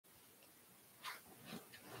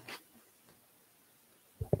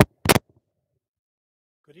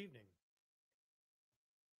Good evening.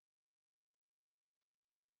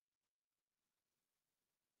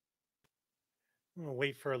 I'm going to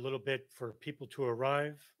wait for a little bit for people to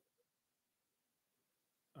arrive.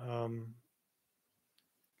 Um,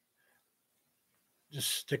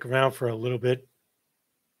 just stick around for a little bit.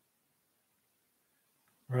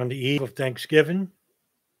 We're on the eve of Thanksgiving.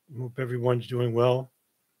 Hope everyone's doing well.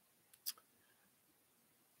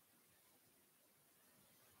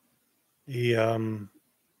 The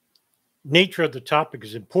nature of the topic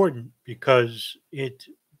is important because it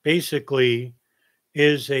basically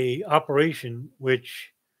is a operation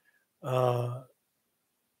uh,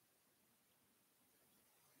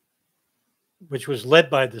 which was led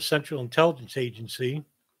by the Central Intelligence Agency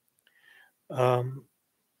um,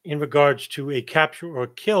 in regards to a capture or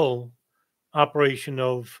kill operation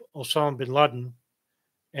of Osama bin Laden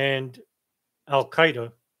and Al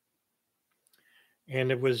Qaeda.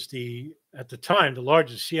 And it was at the time, the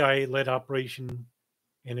largest CIA led operation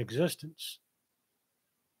in existence,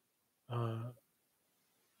 uh,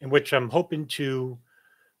 in which I'm hoping to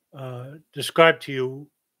describe to you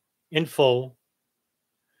in full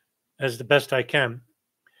as the best I can.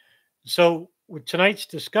 So, with tonight's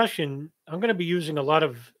discussion, I'm going to be using a lot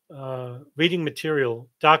of reading material,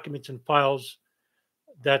 documents, and files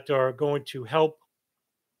that are going to help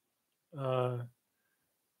uh,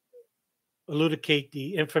 elucidate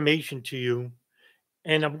the information to you.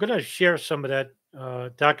 And I'm going to share some of that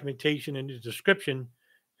documentation in the description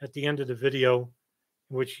at the end of the video,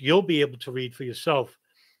 which you'll be able to read for yourself.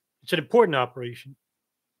 It's an important operation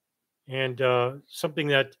and something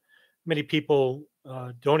that many people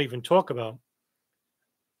don't even talk about.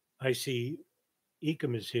 I see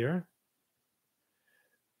Ecom is here.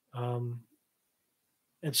 And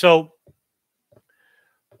so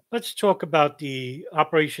let's talk about the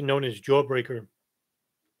operation known as Jawbreaker.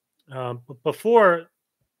 But before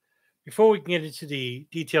we can get into the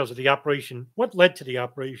details of the operation, what led to the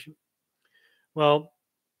operation? Well,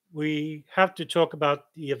 we have to talk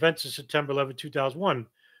about the events of September 11, 2001.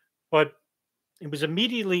 But it was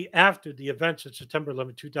immediately after the events of September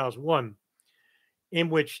 11, 2001, in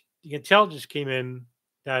which the intelligence came in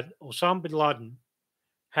that Osama bin Laden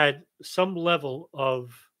had some level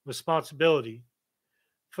of responsibility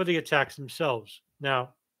for the attacks themselves.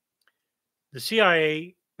 Now, the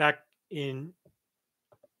CIA back in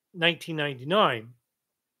 1999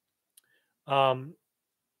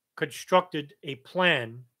 constructed a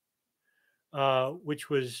plan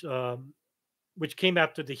which came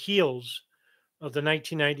after the heels of the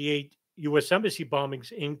 1998 U.S. Embassy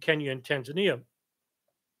bombings in Kenya and Tanzania,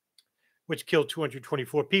 which killed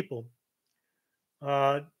 224 people.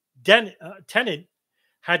 Tenet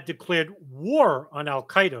had declared war on Al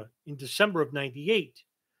Qaeda in December of '98,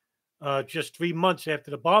 just 3 months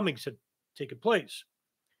after the bombings had taken place.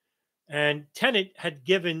 And Tenet had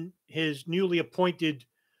given his newly appointed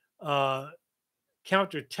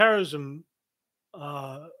counterterrorism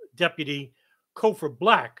deputy, Kofor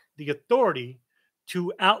Black, the authority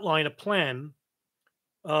to outline a plan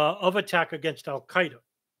of attack against Al Qaeda.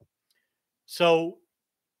 So,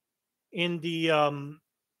 in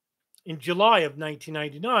July of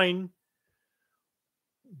 1999,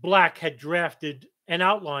 Black had drafted an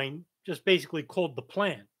outline, just basically called the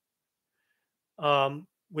plan,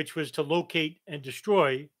 which was to locate and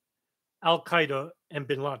destroy Al Qaeda and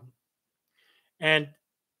Bin Laden, and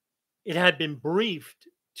it had been briefed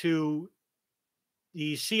to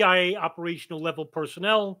the CIA operational level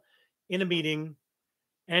personnel in a meeting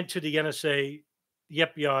and to the NSA, the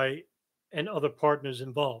FBI, and other partners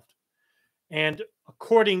involved. And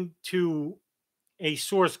according to a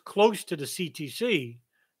source close to the CTC,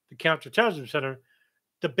 the Counterterrorism Center,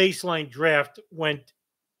 the baseline draft went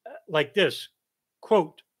like this,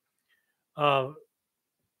 quote, pull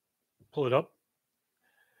it up.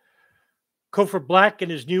 Kofor Black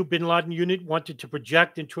and his new bin Laden unit wanted to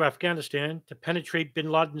project into Afghanistan to penetrate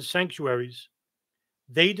bin Laden's sanctuaries.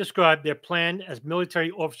 They described their plan as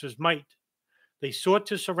military officers might. They sought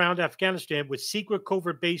to surround Afghanistan with secret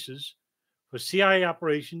covert bases for CIA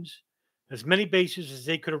operations, as many bases as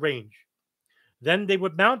they could arrange. Then they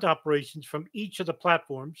would mount operations from each of the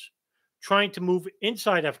platforms, trying to move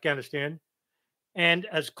inside Afghanistan and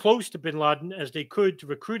as close to bin Laden as they could to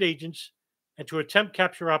recruit agents and to attempt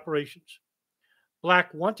capture operations.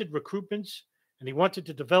 Black wanted recruitments, and he wanted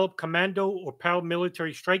to develop commando or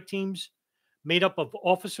paramilitary strike teams made up of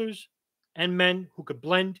officers and men who could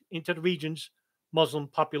blend into the region's Muslim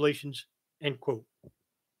populations, end quote.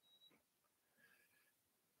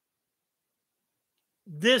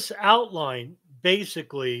 This outline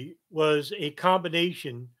basically was a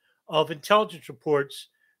combination of intelligence reports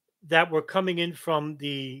that were coming in from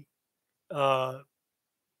the uh,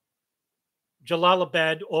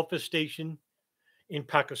 Jalalabad office station in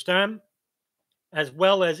Pakistan, as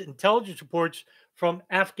well as intelligence reports from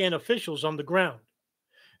Afghan officials on the ground.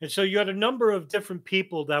 And so you had a number of different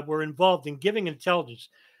people that were involved in giving intelligence.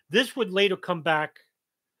 This would later come back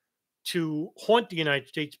to haunt the United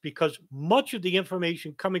States because much of the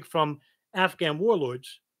information coming from Afghan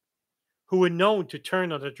warlords, who were known to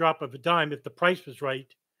turn on the drop of a dime if the price was right,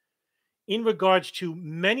 in regards to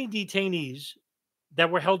many detainees that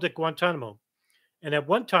were held at Guantanamo. And at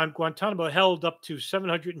one time, Guantanamo held up to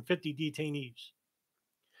 750 detainees.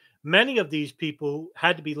 Many of these people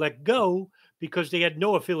had to be let go because they had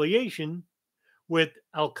no affiliation with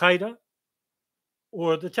Al Qaeda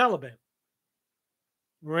or the Taliban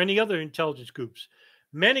or any other intelligence groups.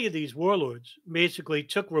 Many of these warlords basically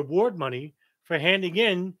took reward money for handing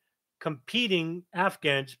in competing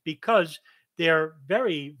Afghans because they're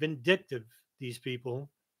very vindictive, these people,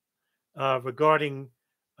 regarding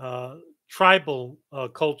uh, tribal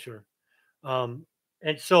culture. Um,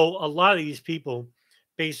 and so a lot of these people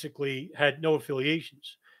basically had no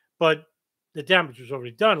affiliations, but the damage was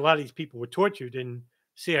already done. A lot of these people were tortured in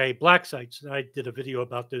CIA black sites. And I did a video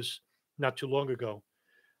about this not too long ago.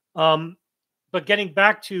 Um, but getting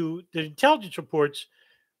back to the intelligence reports,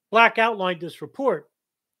 Black outlined this report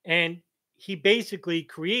and he basically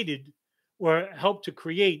created or helped to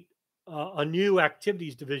create a new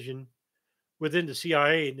activities division within the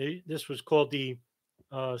CIA. And this was called the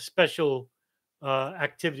Special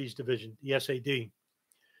Activities Division, the SAD.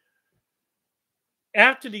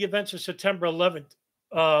 After the events of September 11th,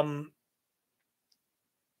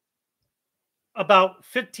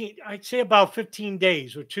 I'd say about 15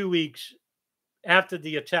 days or 2 weeks after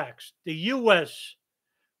the attacks, the U.S.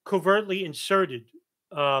 covertly inserted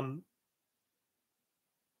um,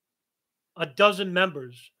 a dozen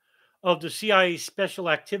members of the CIA Special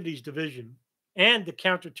Activities Division and the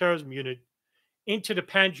Counterterrorism Unit into the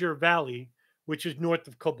Panjshir Valley, which is north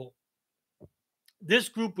of Kabul. This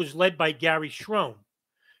group was led by Gary Schroen.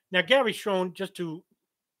 Now, Gary Schroen, just to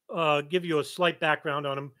give you a slight background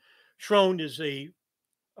on him, Schroen is a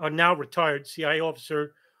now retired CIA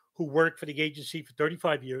officer who worked for the agency for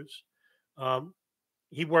 35 years. Um,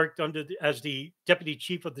 he worked as the deputy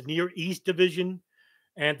chief of the Near East Division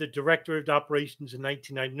and the director of operations in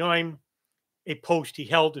 1999, a post he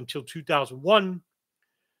held until 2001.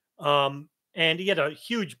 And he had a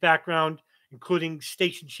huge background, including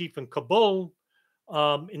station chief in Kabul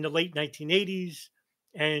in the late 1980s,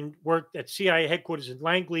 and worked at CIA headquarters in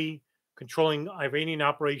Langley, controlling Iranian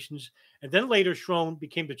operations. And then later, Schroen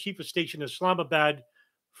became the chief of station in Islamabad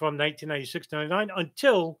from 1996 to 99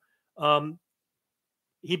 until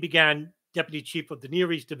he began deputy chief of the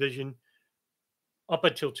Near East Division up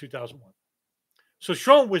until 2001. So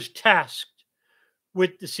Schroen was tasked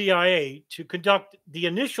with the CIA to conduct the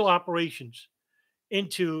initial operations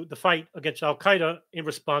into the fight against Al Qaeda in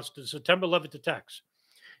response to the September 11th attacks.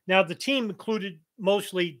 Now, the team included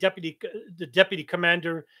mostly the deputy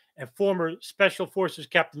commander and former Special Forces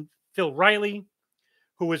Captain Phil Riley,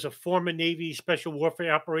 who was a former Navy Special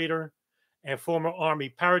Warfare operator and former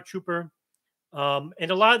Army paratrooper.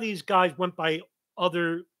 And a lot of these guys went by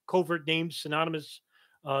other covert names, synonyms.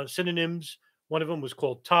 One of them was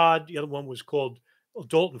called Todd. The other one was called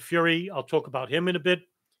Dalton Fury. I'll talk about him in a bit.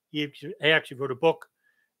 He actually wrote a book,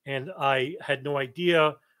 and I had no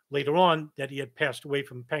idea later on that he had passed away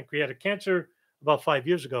from pancreatic cancer about 5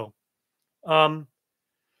 years ago. And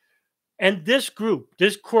this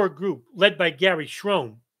core group, led by Gary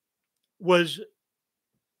Schroen, was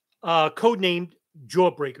codenamed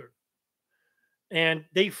Jawbreaker. And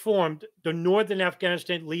they formed the Northern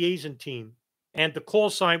Afghanistan Liaison Team, and the call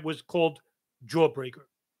sign was called Jawbreaker.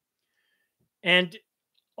 And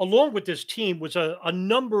along with this team was a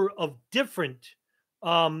number of different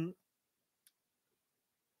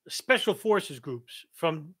special forces groups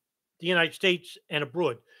from the United States and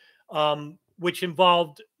abroad, which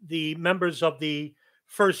involved the members of the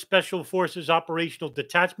 1st Special Forces Operational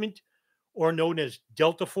Detachment, or known as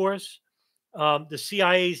Delta Force, the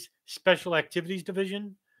CIA's Special Activities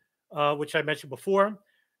Division, which I mentioned before,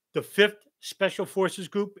 the 5th Special Forces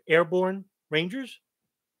Group, Airborne Rangers,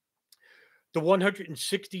 the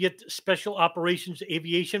 160th Special Operations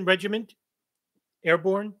Aviation Regiment,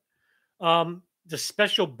 Airborne, the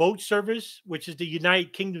Special Boat Service, which is the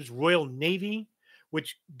United Kingdom's Royal Navy,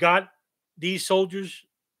 which got these soldiers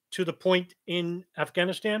to the point in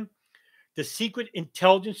Afghanistan, the Secret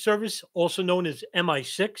Intelligence Service, also known as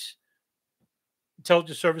MI6,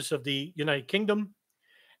 Intelligence Service of the United Kingdom,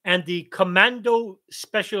 and the Commando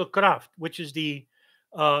Special Kraft, which is the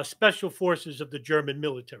special forces of the German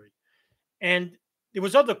military. And there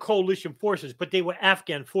was other coalition forces, but they were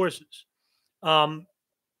Afghan forces. Um,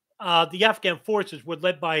 the Afghan forces were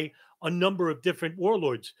led by a number of different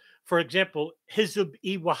warlords. For example,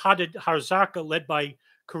 Hizib-e-Wahdat Hazaka, led by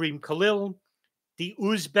Karim Khalil. The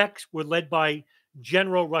Uzbeks were led by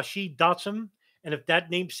General Rashid Datsam. And if that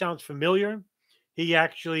name sounds familiar, he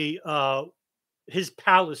actually, his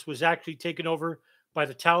palace was actually taken over by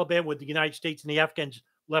the Taliban when the United States and the Afghans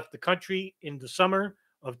left the country in the summer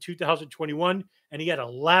of 2021. And he had a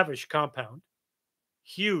lavish compound,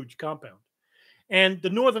 huge compound. And the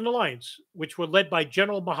Northern Alliance, which were led by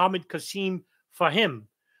General Mohammad Qasim Fahim,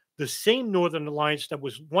 the same Northern Alliance that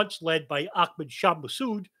was once led by Ahmad Shah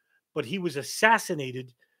Massoud, but he was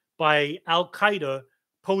assassinated by Al Qaeda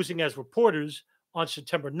posing as reporters on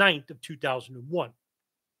September 9th of 2001.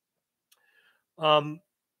 Um,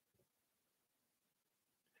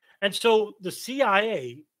 and so the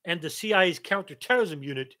CIA and the CIA's counterterrorism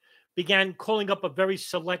unit began calling up a very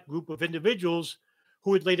select group of individuals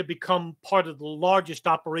who would later become part of the largest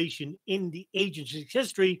operation in the agency's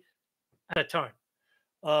history at that time.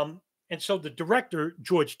 And so the director,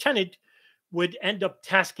 George Tenet, would end up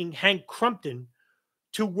tasking Hank Crumpton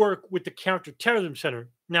to work with the Counterterrorism Center.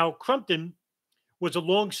 Now, Crumpton was a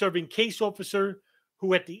long serving case officer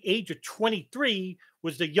who, at the age of 23,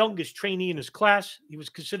 was the youngest trainee in his class. He was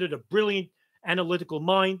considered a brilliant analytical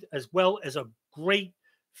mind as well as a great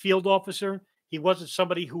field officer. He wasn't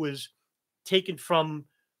somebody who was taken from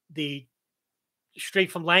the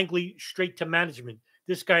straight from Langley straight to management.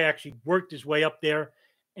 This guy actually worked his way up there,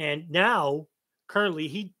 and now currently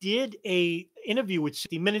he did a interview with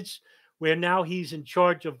 60 Minutes, where now he's in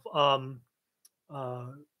charge of I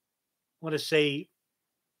want to say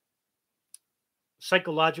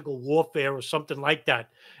psychological warfare or something like that.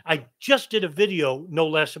 I just did a video, no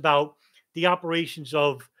less, about the operations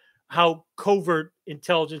of how covert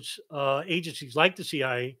intelligence agencies like the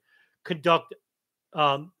CIA conduct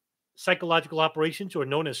um, psychological operations, or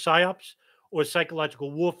known as psyops, or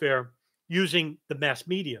psychological warfare, using the mass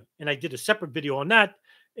media. And I did a separate video on that,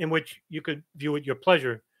 in which you could view at your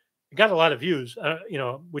pleasure. It got a lot of views,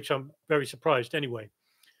 which I'm very surprised anyway.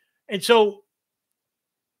 And so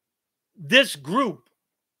this group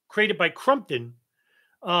created by Crumpton,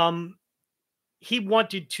 um, he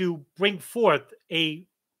wanted to bring forth a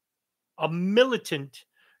militant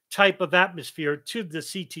type of atmosphere to the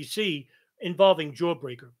CTC involving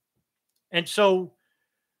Jawbreaker. And so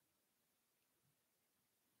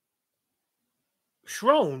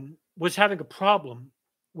Schroen was having a problem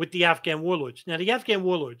with the Afghan warlords. Now, the Afghan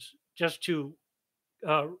warlords, just to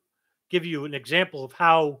uh, give you an example of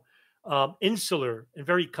how insular and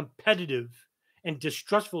very competitive and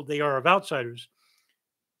distrustful they are of outsiders,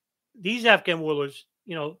 these Afghan warlords,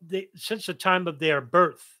 since the time of their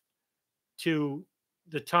birth to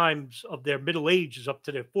the times of their middle ages up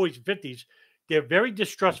to their 40s and 50s, they're very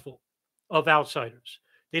distrustful of outsiders.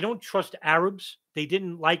 They don't trust Arabs. They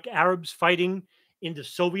didn't like Arabs fighting in the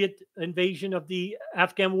Soviet invasion of the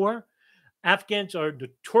Afghan war. Afghans are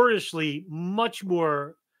notoriously much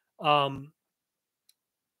more um,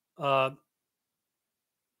 uh,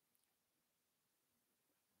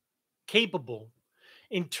 capable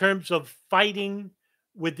in terms of fighting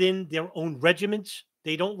within their own regiments.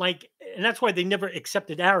 They don't like, and that's why they never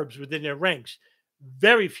accepted Arabs within their ranks.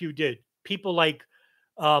 Very few did. People like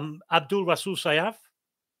Abdul Rasul Sayaf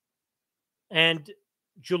and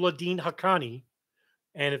Juladdin Haqqani.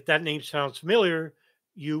 And if that name sounds familiar,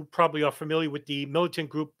 you probably are familiar with the militant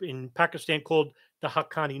group in Pakistan called the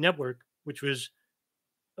Haqqani Network, which was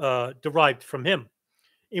derived from him,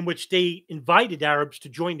 in which they invited Arabs to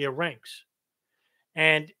join their ranks.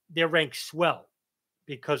 And their ranks swell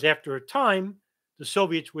because after a time, the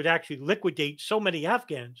Soviets would actually liquidate so many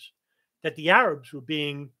Afghans that the Arabs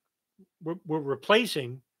were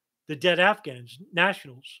replacing the dead Afghans,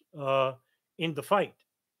 nationals, in the fight.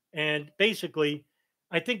 And basically,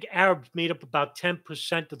 I think Arabs made up about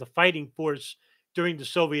 10% of the fighting force during the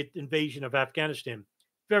Soviet invasion of Afghanistan.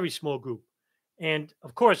 Very small group. And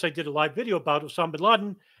of course, I did a live video about Osama bin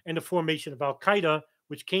Laden and the formation of Al Qaeda,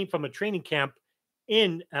 which came from a training camp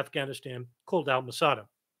in Afghanistan called Al Masada.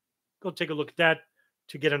 Go take a look at that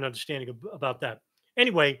to get an understanding about that.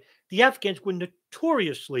 Anyway, the Afghans were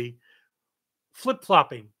notoriously flip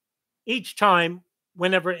flopping each time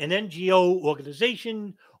whenever an NGO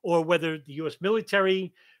organization or whether the US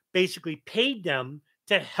military basically paid them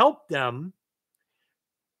to help them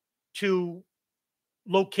to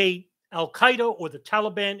locate Al Qaeda or the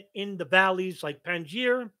Taliban in the valleys like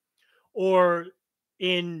Panjshir, or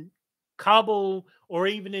in Kabul, or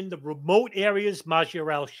even in the remote areas,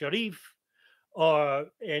 Mazar al Sharif,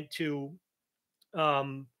 and to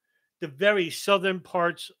um, the very southern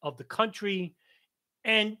parts of the country.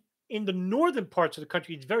 And in the northern parts of the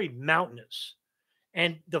country, it's very mountainous.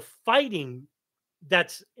 And the fighting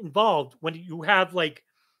that's involved when you have like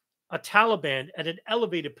a Taliban at an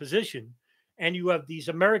elevated position and you have these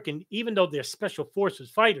American, even though they're special forces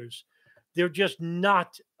fighters, they're just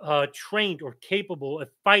not trained or capable of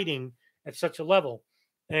fighting at such a level.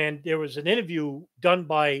 And there was an interview done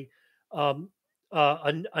by um,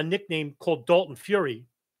 a nickname called Dalton Fury,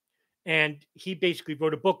 and he basically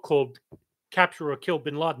wrote a book called Capture or Kill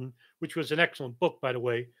Bin Laden, which was an excellent book, by the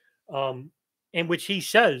way, um, in which he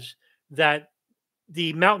says that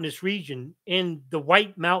the mountainous region in the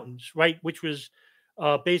White Mountains, right, which was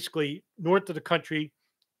basically north of the country,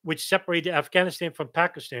 which separated Afghanistan from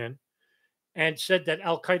Pakistan, and said that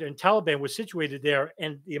Al Qaeda and Taliban were situated there,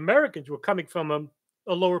 and the Americans were coming from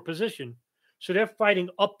a lower position. So they're fighting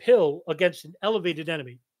uphill against an elevated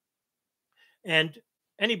enemy. And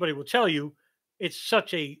anybody will tell you it's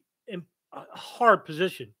such a hard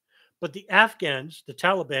position. But the Afghans, the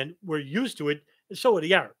Taliban, were used to it, and so were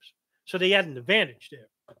the Arabs. So they had an advantage there.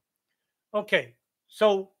 Okay,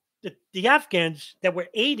 so the Afghans that were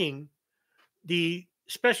aiding the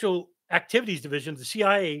Special Activities Division, the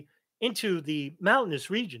CIA, into the mountainous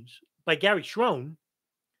regions by Gary Schroen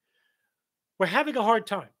were having a hard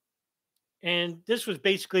time. And this was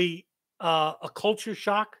basically a culture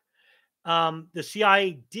shock. The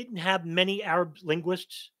CIA didn't have many Arab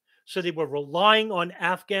linguists, so they were relying on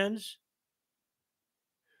Afghans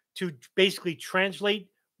to basically translate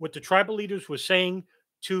what the tribal leaders were saying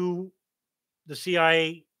to the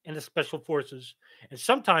CIA and the special forces. And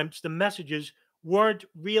sometimes the messages weren't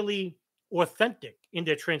really authentic in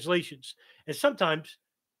their translations. And sometimes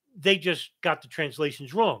they just got the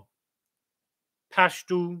translations wrong.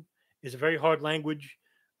 Pashto is a very hard language.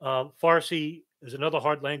 Farsi is another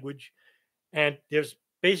hard language. And there's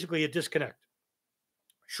basically a disconnect.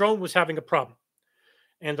 Schroen was having a problem.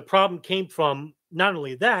 And the problem came from not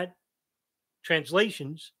only that,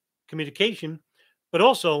 translations, communication, but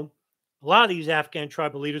also a lot of these Afghan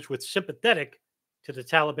tribal leaders were sympathetic to the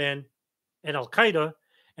Taliban and Al Qaeda.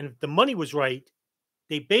 And if the money was right,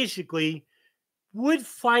 they basically would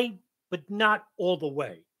fight, but not all the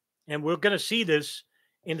way. And we're going to see this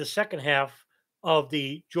in the second half of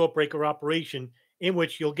the Jawbreaker operation, in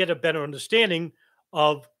which you'll get a better understanding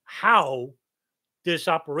of how this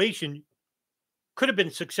operation could have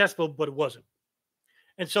been successful, but it wasn't.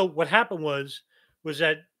 And so what happened was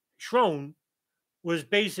that Schroen was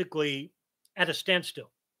basically at a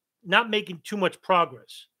standstill, not making too much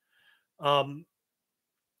progress. Um,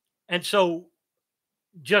 and so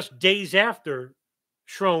just days after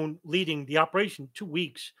Schroen leading the operation, 2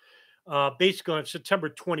 weeks, basically on September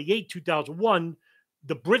 28, 2001,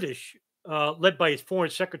 the British, led by his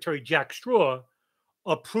Foreign Secretary Jack Straw,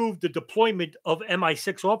 approved the deployment of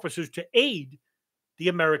MI6 officers to aid the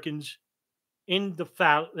Americans in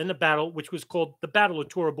the battle, which was called the Battle of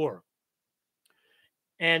Tora Bora.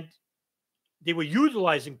 And they were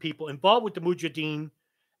utilizing people involved with the Mujahideen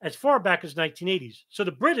as far back as 1980s. So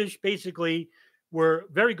the British basically were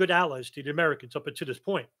very good allies to the Americans up until this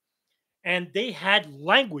point. And they had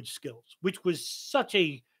language skills, which was such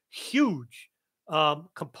a huge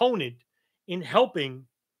component in helping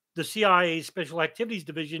the CIA Special Activities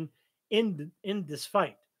Division in this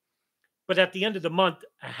fight. But at the end of the month,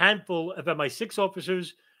 a handful of MI6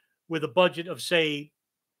 officers with a budget of, say,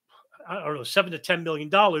 I don't know, $7 to $10 million,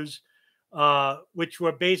 which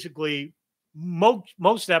were basically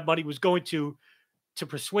most of that money was going to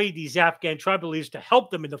persuade these Afghan tribal leaders to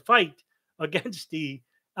help them in the fight against the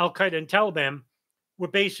Al Qaeda and Taliban, were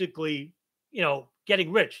basically,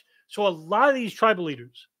 getting rich. So a lot of these tribal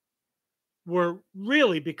leaders were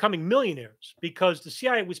really becoming millionaires because the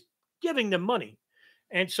CIA was giving them money.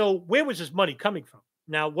 And so where was this money coming from?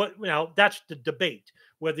 Now that's the debate,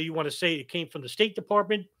 whether you want to say it came from the State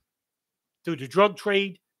Department through the drug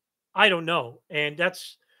trade. I don't know. And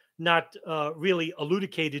that's not really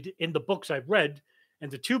elucidated in the books I've read.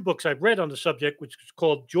 And the two books I've read on the subject, which was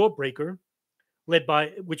called Jawbreaker,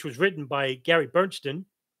 which was written by Gary Berntsen,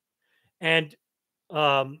 and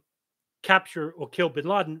Capture or Kill Bin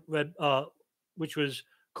Laden, which was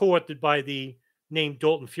co-authored by the name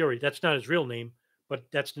Dalton Fury. That's not his real name, but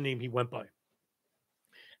that's the name he went by.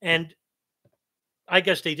 And I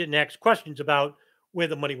guess they didn't ask questions about where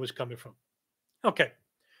the money was coming from. Okay.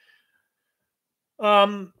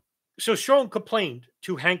 So Schroen complained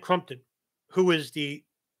to Hank Crumpton, who is the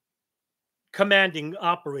commanding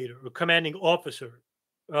operator or commanding officer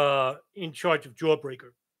in charge of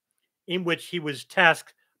Jawbreaker, in which he was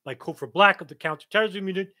tasked by Cofer Black of the counterterrorism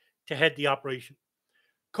unit to head the operation.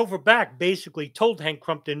 Covert Black basically told Hank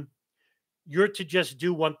Crumpton, "You're to just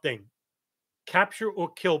do one thing: capture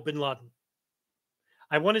or kill Bin Laden.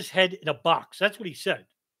 I want his head in a box." That's what he said.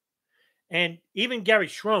 And even Gary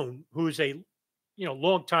Schroen, who is a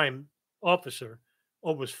longtime officer,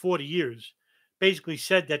 almost 40 years, basically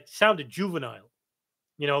said that sounded juvenile,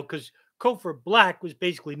 because Covert Black was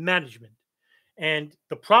basically management. And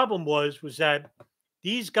the problem was that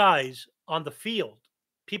these guys on the field,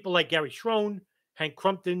 people like Gary Schroen, Hank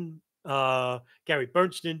Crumpton, Gary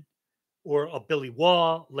Berntsen, or a Billy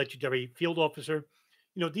Waugh, legendary field officer,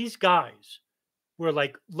 these guys were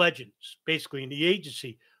like legends basically in the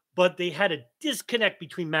agency, but they had a disconnect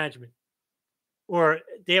between management, or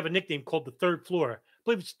they have a nickname called the third floor. I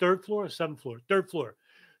believe it's third floor or seventh floor, third floor.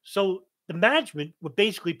 So the management were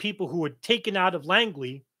basically people who were taken out of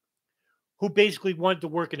Langley who basically wanted to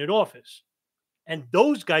work in an office. And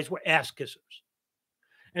those guys were ass kissers.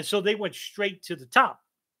 And so they went straight to the top.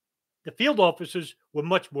 The field officers were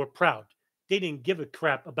much more proud. They didn't give a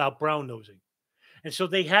crap about brown nosing. And so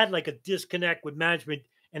they had like a disconnect with management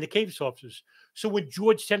and the case officers. So when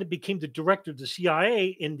George Tenet became the director of the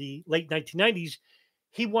CIA in the late 1990s,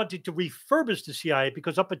 he wanted to refurbish the CIA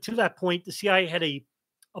because up until that point, the CIA had a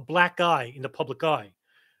black eye in the public eye.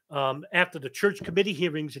 After the Church Committee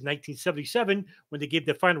hearings in 1977, when they gave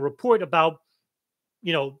their final report about,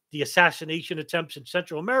 the assassination attempts in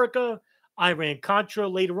Central America, Iran-Contra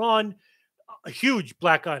later on, a huge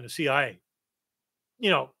black eye in the CIA.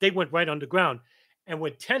 They went right underground. And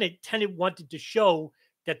when Tenet wanted to show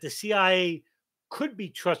that the CIA could be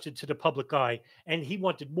trusted to the public eye, and he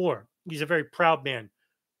wanted more. He's a very proud man.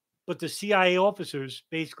 But the CIA officers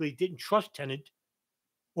basically didn't trust Tenet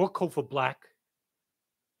or Covert Black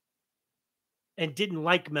and didn't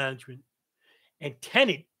like management. And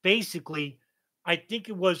Tenet basically, I think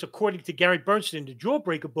it was according to Gary Berntsen in the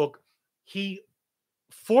Jawbreaker book, he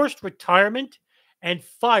forced retirement and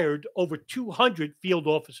fired over 200 field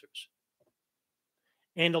officers.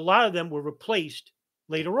 And a lot of them were replaced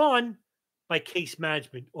later on by case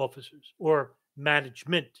management officers or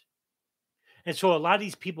management. And so a lot of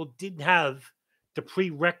these people didn't have the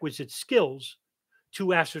prerequisite skills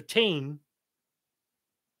to ascertain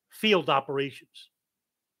field operations,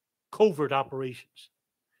 covert operations.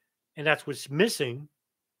 And that's what's missing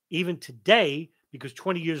even today, because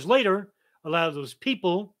 20 years later, a lot of those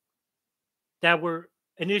people that were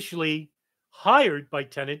initially hired by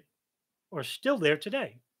Tenet are still there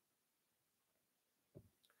today.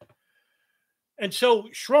 And so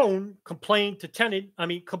Schroen complained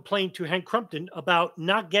to Hank Crumpton about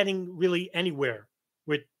not getting really anywhere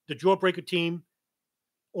with the Jawbreaker team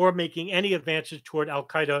or making any advances toward Al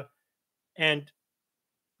Qaeda and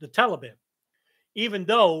the Taliban, even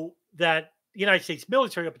though that the United States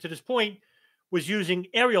military up to this point was using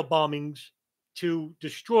aerial bombings to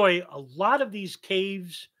destroy a lot of these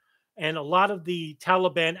caves and a lot of the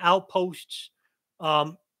Taliban outposts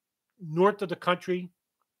north of the country.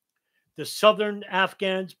 The southern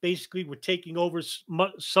Afghans basically were taking over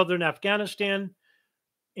southern Afghanistan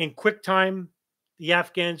in quick time. The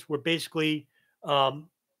Afghans were basically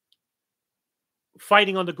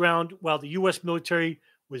fighting on the ground while the U.S. military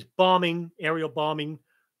was bombing, aerial bombing,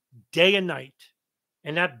 day and night.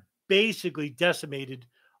 And that basically decimated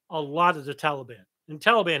a lot of the Taliban. And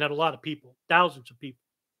Taliban had a lot of people, thousands of people.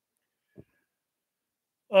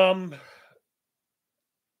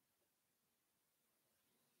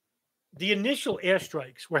 The initial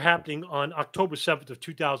airstrikes were happening on October 7th of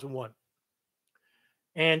 2001.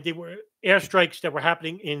 And they were airstrikes that were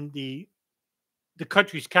happening in the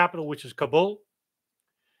country's capital, which is Kabul.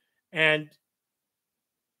 And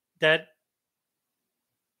that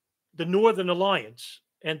the Northern Alliance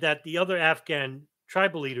and that the other Afghan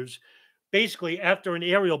tribal leaders, basically after an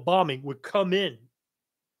aerial bombing, would come in.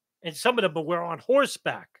 And some of them were on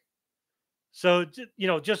horseback. So,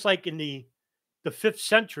 just like in the 5th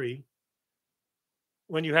century,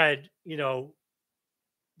 when you had,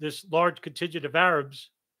 this large contingent of Arabs,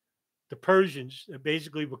 the Persians, that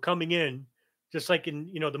basically were coming in, just like in,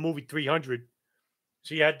 the movie 300.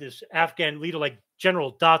 So you had this Afghan leader like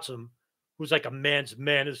General Datsam, who's like a man's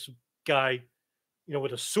man, this guy,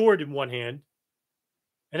 with a sword in one hand.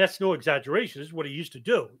 And that's no exaggeration. This is what he used to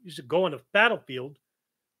do. He used to go on the battlefield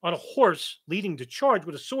on a horse leading the charge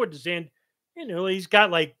with a sword in his hand. He's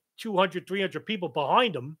got like 200, 300 people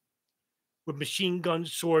behind him with machine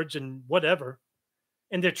guns, swords, and whatever.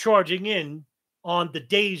 And they're charging in on the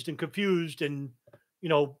dazed and confused and,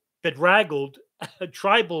 bedraggled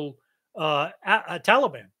tribal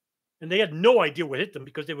Taliban. And they had no idea what hit them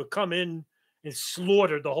because they would come in and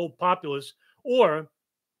slaughter the whole populace. Or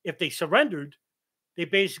if they surrendered, they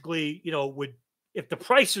basically, would, if the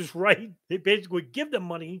price is right, they basically would give them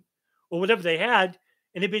money or whatever they had,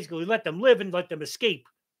 and they basically let them live and let them escape,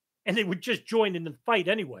 and they would just join in the fight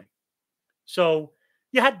anyway. So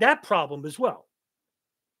you had that problem as well.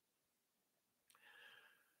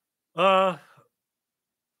 Uh,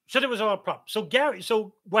 so there was a lot of problems.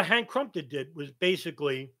 So what Hank Crumpton did was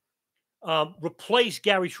basically replace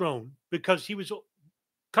Gary Schroen because he was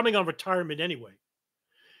coming on retirement anyway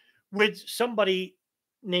with somebody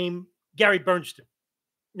named Gary Berntsen.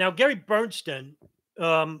 Now, Gary Berntsen,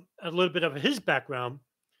 a little bit of his background,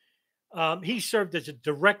 he served as a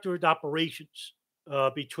director of operations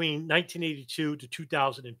between 1982 to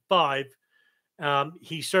 2005.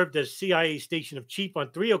 He served as CIA station of chief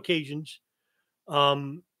on 3 occasions,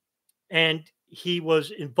 and he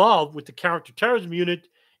was involved with the counterterrorism unit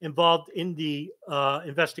involved in the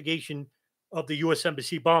investigation of the U.S.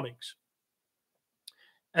 Embassy bombings,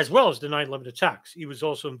 as well as the 9/11 attacks. He was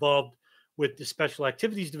also involved with the Special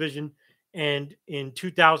Activities Division, and in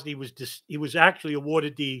 2000, he was actually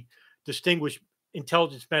awarded the Distinguished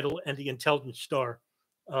Intelligence Medal and the Intelligence Star.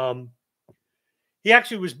 He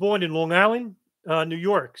actually was born in Long Island, New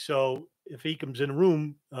York. So if he comes in a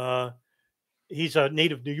room, he's a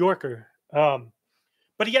native New Yorker.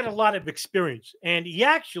 But he had a lot of experience, and he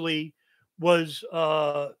actually was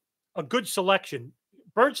a good selection.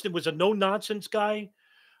 Berntsen was a no-nonsense guy,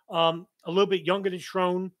 a little bit younger than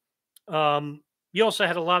Schroen. He also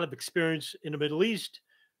had a lot of experience in the Middle East.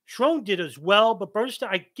 Schroen did as well, but Berntsen,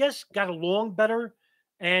 I guess, got along better.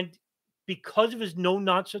 And because of his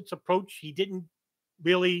no-nonsense approach, he didn't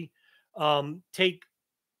really take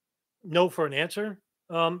no for an answer,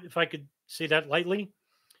 if I could say that lightly.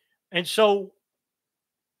 And so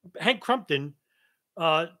Hank Crumpton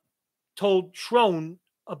told Schroen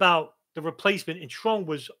about the replacement, and Schroen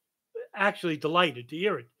was actually delighted to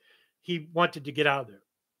hear it. He wanted to get out of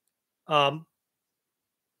there.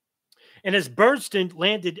 And as Berntsen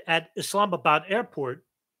landed at Islamabad airport,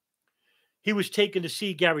 he was taken to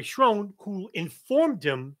see Gary Schroen, who informed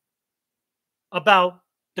him about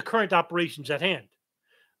the current operations at hand.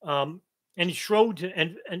 And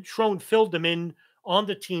Schroen filled him in on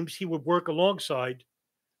the teams he would work alongside,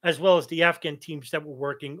 as well as the Afghan teams that were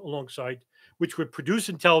working alongside, which would produce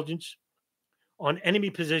intelligence on enemy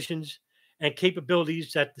positions and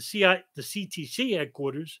capabilities that the CTC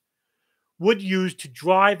headquarters would use to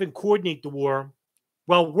drive and coordinate the war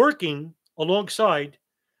while working alongside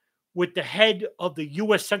with the head of the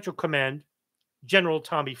U.S. Central Command, General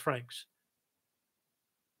Tommy Franks.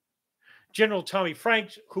 General Tommy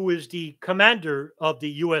Franks, who is the commander of the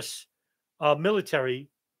U.S. Military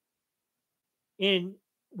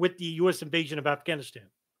with the U.S. invasion of Afghanistan.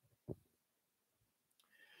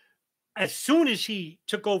 As soon as he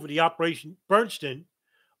took over the operation, Berntsen,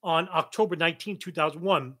 on October 19,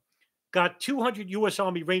 2001, got 200 U.S.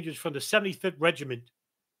 Army Rangers from the 75th Regiment,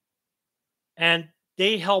 and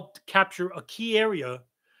they helped capture a key area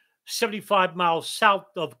 75 miles south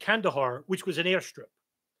of Kandahar, which was an airstrip.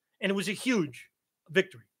 And it was a huge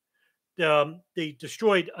victory. They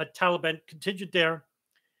destroyed a Taliban contingent there,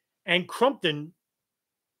 and Crumpton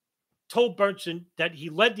told Berntsen that he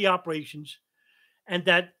led the operations and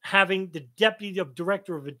that having the deputy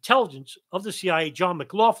director of intelligence of the CIA, John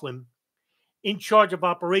McLaughlin, in charge of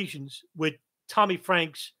operations with Tommy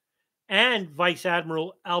Franks and Vice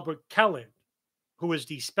Admiral Albert Calland, who is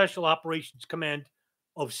the Special Operations Command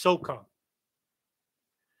of SOCOM.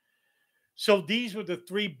 So these were the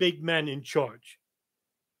 3 big men in charge: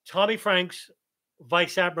 Tommy Franks,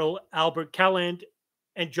 Vice Admiral Albert Calland,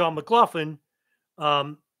 and John McLaughlin,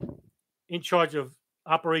 in charge of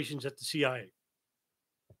operations at the CIA.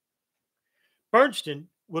 Berntsen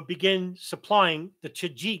would begin supplying the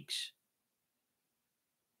Tajiks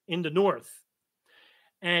in the north,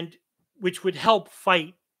 and which would help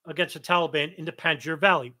fight against the Taliban in the Panjshir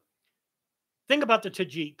Valley. Thing about the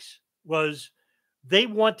Tajiks was they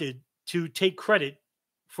wanted to take credit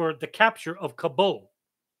for the capture of Kabul.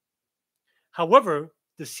 However,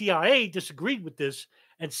 the CIA disagreed with this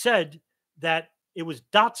and said that it was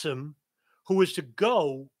Datsim who was to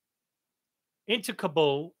go into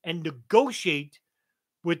Kabul and negotiate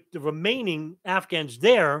with the remaining Afghans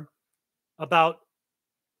there about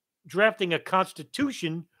drafting a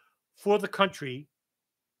constitution for the country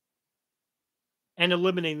and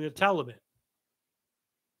eliminating the Taliban.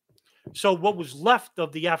 So what was left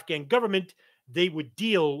of the Afghan government, they would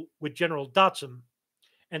deal with General Datsim,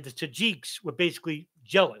 and the Tajiks were basically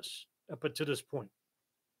jealous up until this point.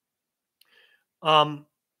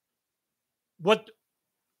 What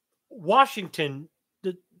Washington,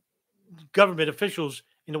 the government officials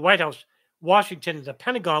in the White House, Washington, and the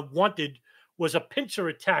Pentagon wanted was a pincer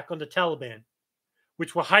attack on the Taliban,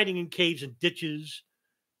 which were hiding in caves and ditches.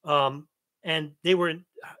 And they were in,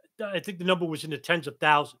 I think the number was in the tens of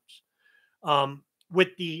thousands.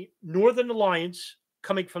 With the Northern Alliance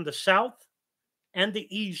coming from the south and the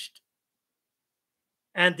east,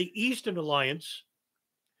 and the Eastern Alliance,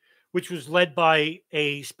 which was led by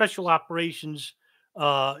a special operations,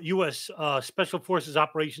 U.S. Special Forces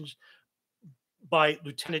operations by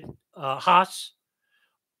Lieutenant Haas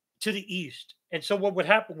to the east. And so what would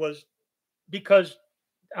happen was, because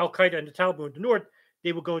Al Qaeda and the Taliban were in the north,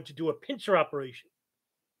 they were going to do a pincer operation,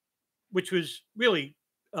 which was really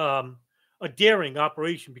a daring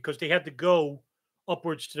operation because they had to go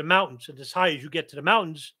upwards to the mountains. And as high as you get to the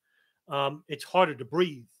mountains, it's harder to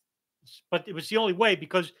breathe. But it was the only way,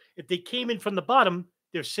 because if they came in from the bottom,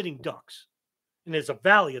 they're sitting ducks. And there's a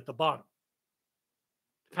valley at the bottom,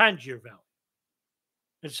 Panjshir Valley.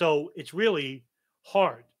 And so it's really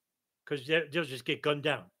hard because they'll just get gunned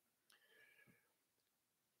down.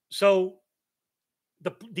 So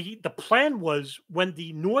the plan was, when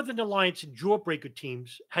the Northern Alliance and Jawbreaker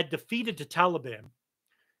teams had defeated the Taliban,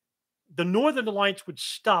 the Northern Alliance would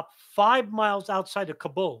stop 5 miles outside of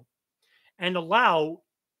Kabul and allow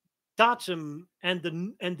Berntsen and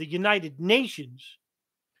the United Nations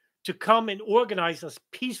to come and organize a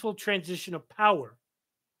peaceful transition of power,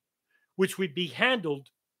 which would be handled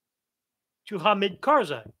to Hamid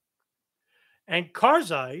Karzai. And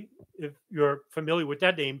Karzai, if you're familiar with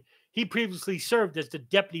that name, he previously served as the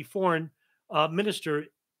deputy foreign minister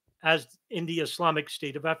in the Islamic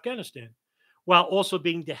State of Afghanistan, while also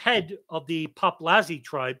being the head of the Pahlavi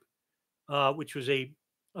tribe, which was a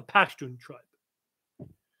Pashtun tribe.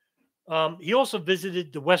 He also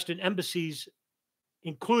visited the Western embassies,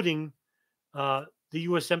 including the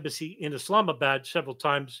U.S. Embassy in Islamabad several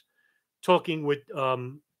times, talking with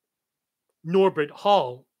Norbert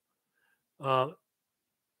Hall,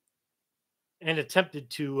 and attempted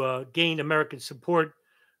to gain American support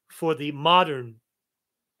for the modern,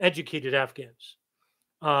 educated Afghans,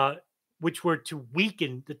 which were to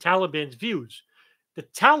weaken the Taliban's views. The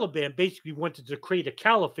Taliban basically wanted to create a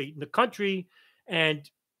caliphate in the country and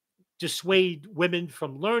dissuade women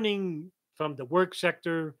from learning from the work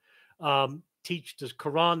sector, teach the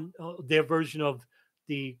Quran, their version of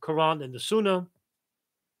the Quran and the Sunnah.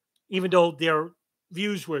 Even though their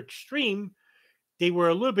views were extreme, they were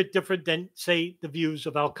a little bit different than, say, the views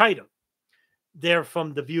of Al Qaeda. They're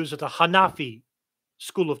from the views of the Hanafi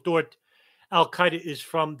school of thought. Al Qaeda is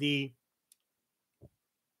from the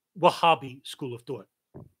Wahhabi school of thought.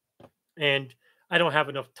 And I don't have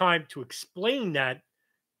enough time to explain that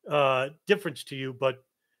difference to you, but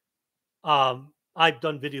I've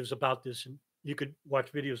done videos about this, and you could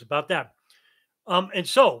watch videos about that. And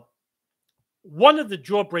so one of the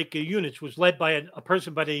Jawbreaker units was led by a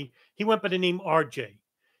person he went by the name RJ,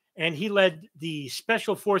 and he led the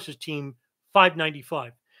Special Forces Team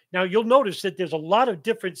 595. Now you'll notice that there's a lot of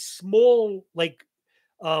different small,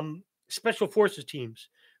 Special Forces teams,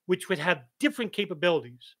 which would have different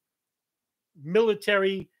capabilities: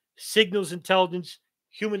 military, signals intelligence,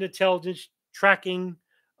 human intelligence, tracking,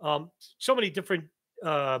 so many different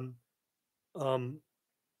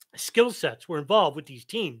skill sets were involved with these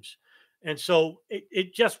teams. And so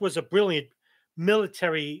it just was a brilliant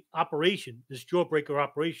military operation, this Jawbreaker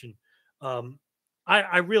operation.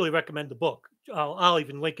 I really recommend the book. I'll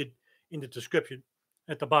even link it in the description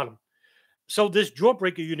at the bottom. So this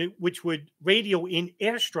Jawbreaker unit, which would radio in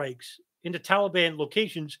airstrikes into Taliban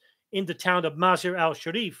locations in the town of Mazar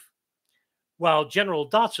al-Sharif, while General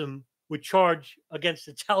Berntsen would charge against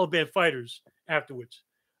the Taliban fighters afterwards.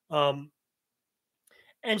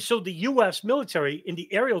 And so the U.S. military in the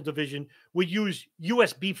aerial division would use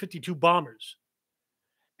U.S. B-52 bombers.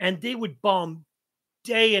 And they would bomb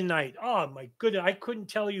day and night. Oh, my goodness. I couldn't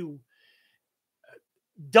tell you,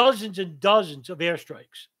 dozens and dozens of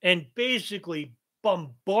airstrikes, and basically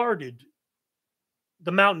bombarded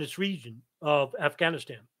the mountainous region of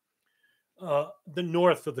Afghanistan, the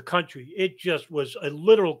north of the country. It just was a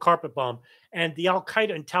literal carpet bomb. And the Al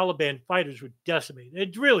Qaeda and Taliban fighters were decimated.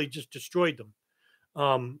 It really just destroyed them.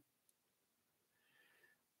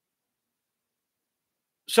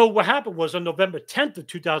 So what happened was, on November 10th of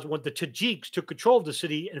 2001, the Tajiks took control of the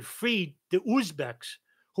city and freed the Uzbeks,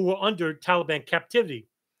 who were under Taliban captivity.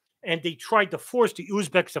 And they tried to force the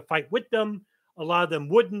Uzbeks to fight with them. A lot of them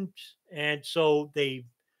wouldn't. And so they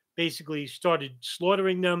basically started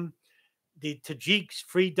slaughtering them. The Tajiks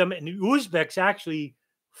freed them. And the Uzbeks actually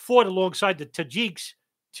fought alongside the Tajiks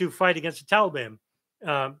to fight against the Taliban.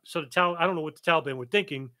 So I don't know what the Taliban were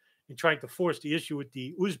thinking in trying to force the issue with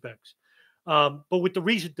the Uzbeks. But with the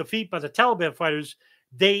recent defeat by the Taliban fighters,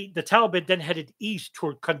 the Taliban then headed east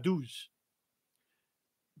toward Kunduz.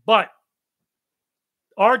 But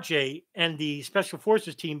RJ and the Special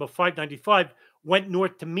Forces team of 595 went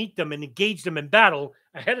north to meet them and engage them in battle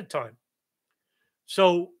ahead of time.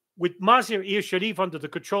 So, with Mazar-e-Sharif under the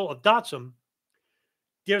control of Datsum,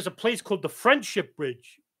 there's a place called the Friendship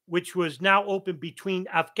Bridge, which was now open between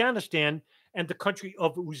Afghanistan and the country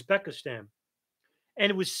of Uzbekistan. And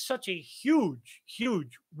it was such a huge,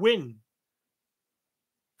 huge win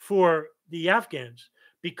for the Afghans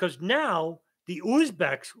because now the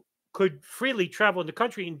Uzbeks could freely travel in the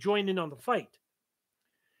country and join in on the fight.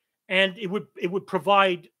 And it would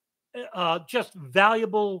provide just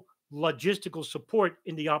valuable logistical support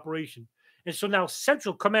in the operation. And so now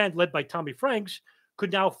Central Command, led by Tommy Franks,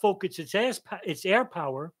 could now focus its air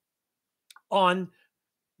power on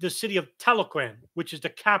the city of Taliban, which is the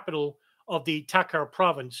capital of the Takhar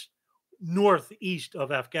province, northeast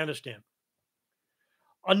of Afghanistan.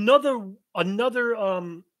 Another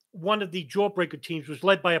one of the Jawbreaker teams was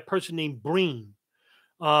led by a person named Breen,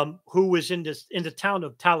 who was in the town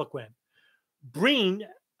of Taliban. Breen,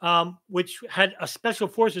 which had a special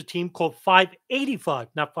forces team called 585,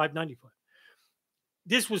 not 595.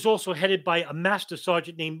 This was also headed by a master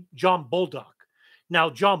sergeant named John Boldock. Now,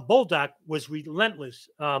 John Boldock was relentless,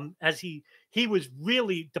 as he was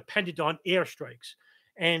really dependent on airstrikes,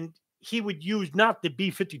 and he would use not the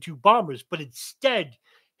B-52 bombers, but instead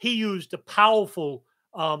he used the powerful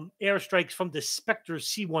airstrikes from the Spectre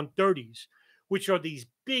C-130s, which are these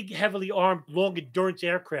big, heavily armed, long endurance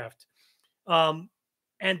aircraft. And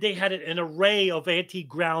they had an array of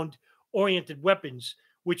anti-ground oriented weapons,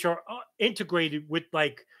 which are integrated with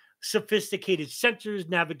like sophisticated sensors,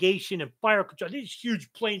 navigation, and fire control. These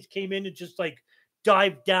huge planes came in and just like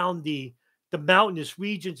dived down the mountainous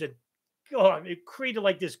regions, and it created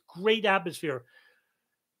like this great atmosphere.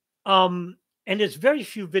 And there's very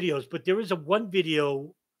few videos, but there is one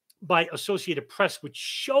video by Associated Press which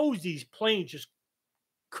shows these planes just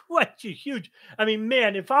quite huge. I mean,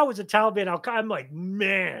 man, if I was a Taliban Al-Qaeda, I'm like,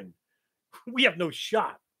 man, we have no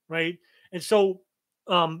shot, right? And so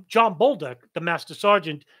John Bolduck, the master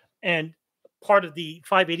sergeant and part of the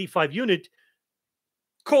 585 unit,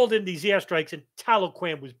 called in these airstrikes, and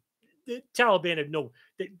the Taliban had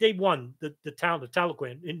they won the town of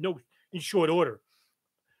Taliban in short order.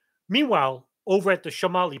 Meanwhile, over at the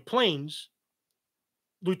Shamali Plains,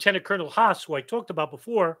 Lieutenant Colonel Haas, who I talked about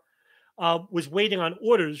before, was waiting on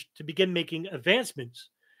orders to begin making advancements.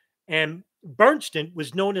 And Berntsen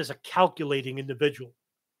was known as a calculating individual.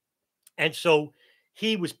 And so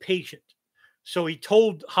he was patient. So he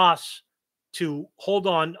told Haas to hold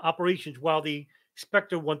on operations while the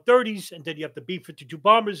Spectre 130s, and then you have the B-52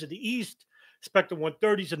 bombers in the east, Spectre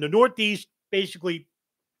 130s in the northeast, basically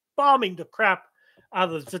bombing the crap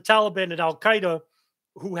out of the Taliban and Al-Qaeda,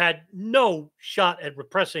 who had no shot at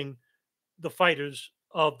repressing the fighters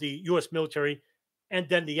of the U.S. military, and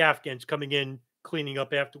then the Afghans coming in, cleaning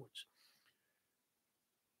up afterwards.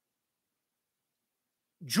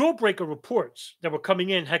 Jawbreaker reports that were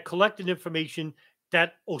coming in had collected information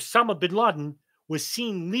that Osama bin Laden was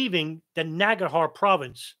seen leaving the Nangarhar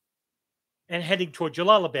province and heading toward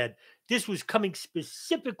Jalalabad. This was coming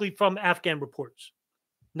specifically from Afghan reports,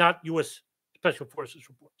 not U.S. Special Forces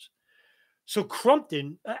reports. So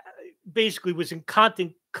Crumpton basically was in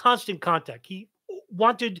constant contact. He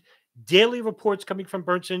wanted daily reports coming from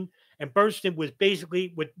Berntsen, and Berntsen was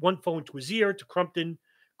basically with one phone to his ear to Crumpton.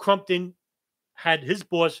 Crumpton had his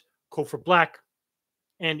boss, Cofer Black,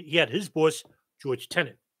 and he had his boss, George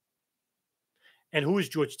Tenet. And who is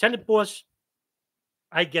George Tenet boss?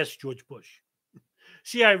 I guess George Bush.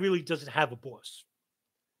 CIA really doesn't have a boss.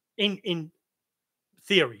 In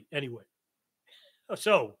theory, anyway.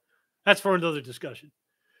 So that's for another discussion.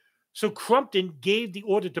 So Crumpton gave the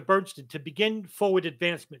order to Berntsen to begin forward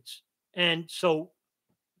advancements. And so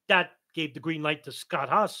that gave the green light to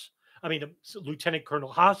Lieutenant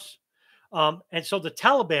Colonel Haas. And so the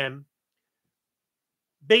Taliban,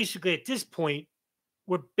 basically at this point,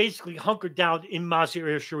 were basically hunkered down in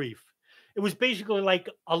Mazar-e-Sharif. It was basically like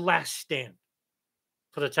a last stand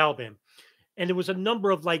for the Taliban. And there was a number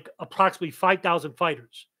of like approximately 5,000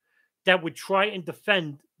 fighters that would try and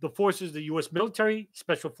defend the forces of the U.S. military,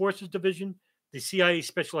 Special Forces Division, the CIA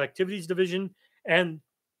Special Activities Division, and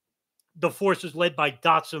the forces led by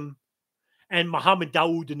Datsum and Mohammad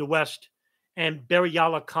Daoud in the west and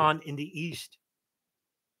Beriyallah Khan in the east,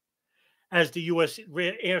 as the U.S.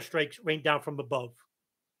 airstrikes rained down from above.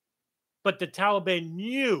 But the Taliban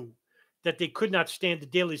knew that they could not stand the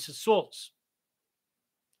daily assaults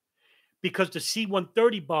because the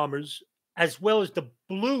C-130 bombers, as well as the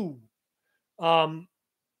blue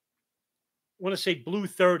want to say Blue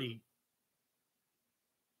 30,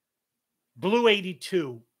 Blue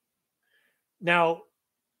 82. Now,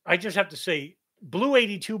 I just have to say, Blue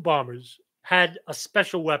 82 bombers had a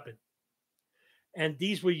special weapon, and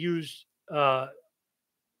these were used to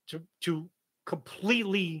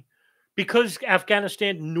completely, because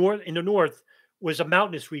Afghanistan north in the north was a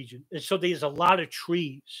mountainous region, and so there's a lot of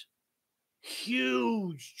trees,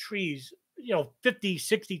 huge trees, 50,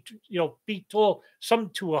 60, feet tall, some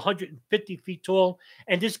to 150 feet tall,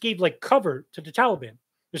 and this gave like cover to the Taliban.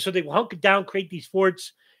 And so they would hunker down, create these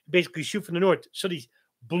forts, basically shoot from the north. So these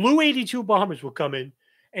Blue 82 bombers will come in,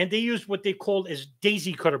 and they used what they called as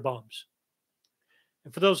daisy cutter bombs.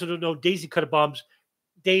 And for those who don't know, daisy cutter bombs,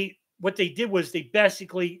 what they did was they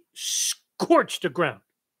basically scorched the ground,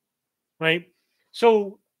 right?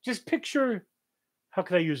 So just picture, how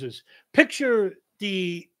can I use this? Picture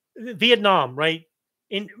the Vietnam, right?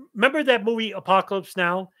 Remember that movie Apocalypse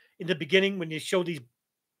Now in the beginning when they show these,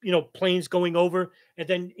 planes going over, and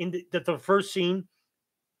then in the first scene,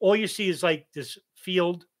 all you see is like this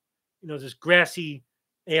field, this grassy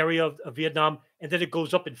area of Vietnam, and then it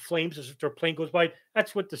goes up in flames as if their plane goes by.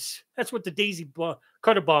 That's what the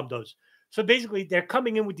cutter bomb does. So basically, they're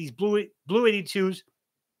coming in with these blue 82s,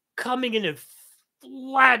 coming in and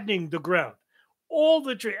flattening the ground. All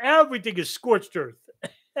the tree, everything is scorched earth,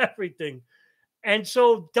 everything. And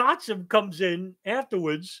so Dotson comes in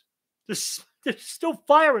afterwards. There's still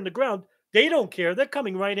fire in the ground. They don't care. They're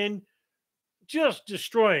coming right in, just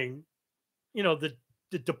destroying, the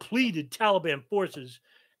depleted Taliban forces.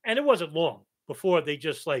 And it wasn't long before they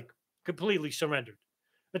just like completely surrendered.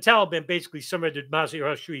 The Taliban basically surrendered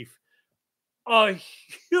Mazar-e-Sharif. A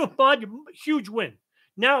huge win.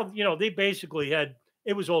 Now, they basically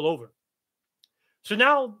it was all over. So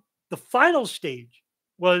now the final stage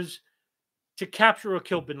was to capture or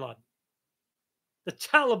kill bin Laden. The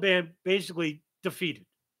Taliban basically defeated.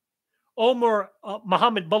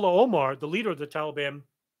 Mohammad Mullah Omar, the leader of the Taliban,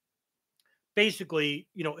 basically,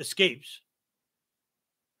 escapes.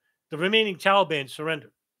 The remaining Taliban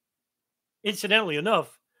surrender. Incidentally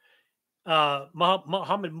enough,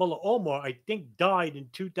 Mohammad Mullah Omar, I think, died in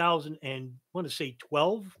 2000 and I want to say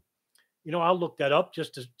 12. I'll look that up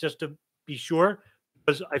just to be sure,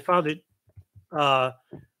 because I found it.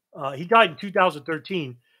 He died in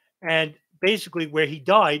 2013, and basically where he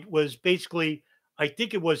died was basically, I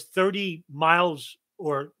think it was 30 miles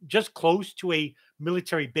or just close to a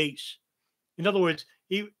military base. In other words,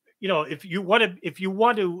 if you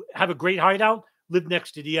want to have a great hideout, live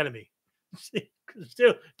next to the enemy.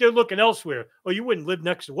 They're looking elsewhere. Oh, you wouldn't live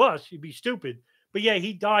next to us. You'd be stupid. But yeah,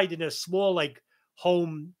 he died in a small like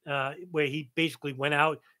home where he basically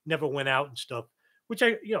never went out and stuff. Which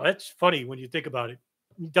that's funny when you think about it.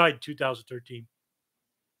 He died in 2013.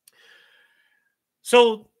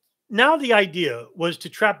 So now the idea was to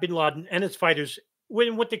trap bin Laden and his fighters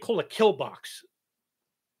in what they call a kill box.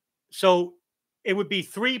 So it would be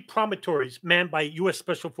 3 promontories manned by U.S.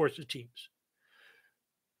 Special Forces teams.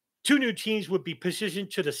 2 new teams would be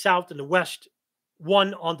positioned to the south and the west,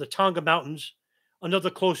 one on the Tonga Mountains,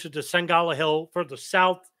 another closer to Sangala Hill further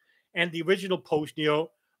south, and the original post near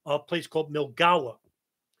a place called Milgawa,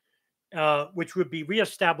 which would be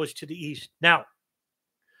reestablished to the east. Now,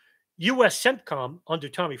 USCENTCOM under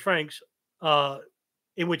Tommy Franks,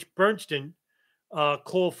 in which Berntsen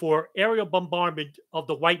called for aerial bombardment of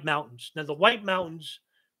the White Mountains. Now, the White Mountains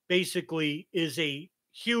basically is a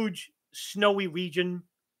huge snowy region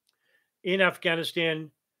in Afghanistan.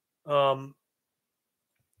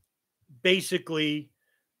 Basically,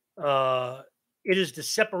 it is the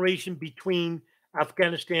separation between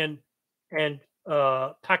Afghanistan and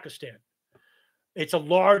Pakistan. It's a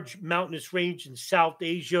large mountainous range in South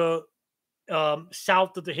Asia,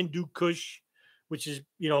 south of the Hindu Kush, which is,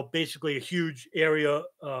 basically a huge area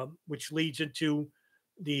which leads into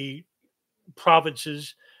the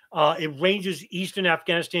provinces. It ranges eastern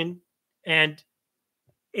Afghanistan, and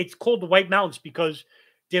it's called the White Mountains because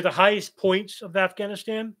they're the highest points of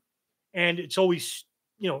Afghanistan, and it's always,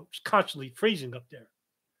 it's constantly freezing up there.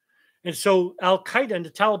 And so Al Qaeda and the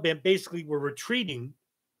Taliban basically were retreating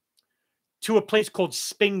to a place called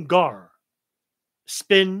Spingar.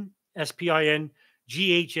 Spin, Spin,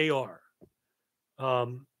 Ghar.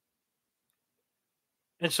 And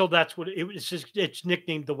so that's what it's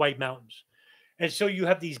nicknamed the White Mountains. And so you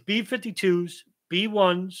have these B-52s,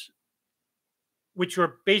 B-1s, which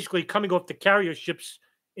were basically coming off the carrier ships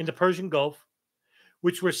in the Persian Gulf,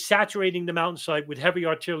 which were saturating the mountainside with heavy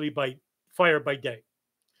artillery fire by day,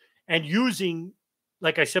 and using,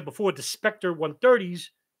 like I said before, the Spectre 130s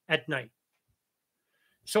at night.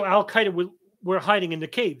 So Al Qaeda were hiding in the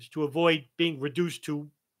caves to avoid being reduced to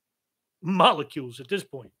molecules at this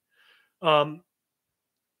point. Um,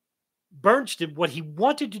 Berntsen, what he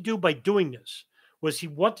wanted to do by doing this was he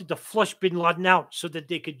wanted to flush bin Laden out so that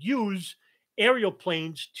they could use aerial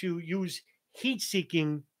planes to use heat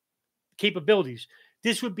seeking capabilities.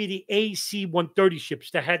 This would be the AC 130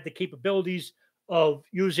 ships that had the capabilities of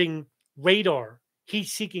using radar, heat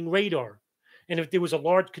seeking radar. And if there was a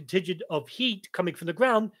large contingent of heat coming from the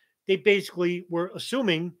ground, they basically were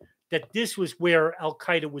assuming that this was where Al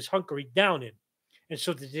Qaeda was hunkering down in. And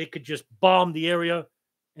so that they could just bomb the area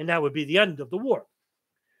and that would be the end of the war.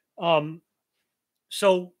 Um,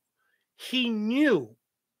 so he knew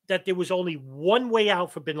that there was only one way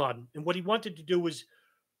out for bin Laden. And what he wanted to do was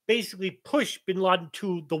basically push bin Laden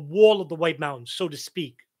to the wall of the White Mountains, so to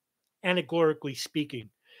speak, allegorically speaking.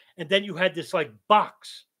 And then you had this like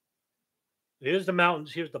box. Here's the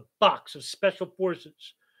mountains, here's the box of special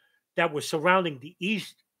forces that were surrounding the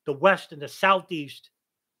east, the west, and the southeast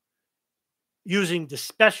using the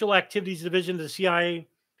Special Activities Division of the CIA,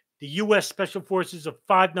 the U.S. Special Forces of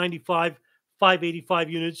 595, 585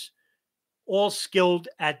 units, all skilled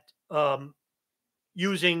at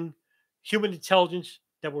using human intelligence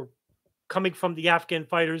that were coming from the Afghan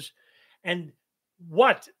fighters. And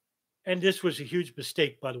this was a huge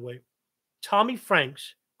mistake, by the way, Tommy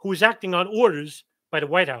Franks, who was acting on orders by the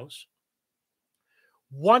White House,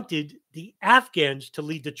 wanted the Afghans to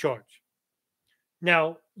lead the charge.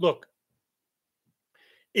 Now, look,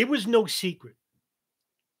 it was no secret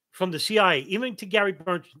from the CIA, even to Gary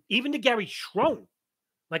Berntsen, even to Gary Schroen,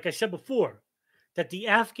 like I said before, that the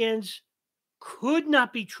Afghans could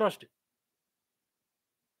not be trusted.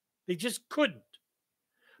 They just couldn't.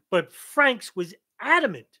 But Franks was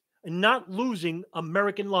adamant in not losing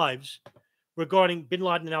American lives regarding bin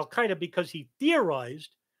Laden and Al Qaeda because he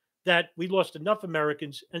theorized that we lost enough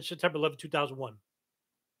Americans in September 11, 2001.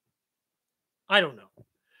 I don't know.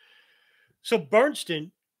 So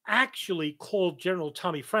Berntsen actually called General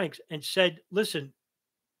Tommy Franks and said, listen,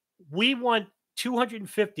 we want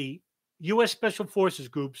 250 U.S. Special Forces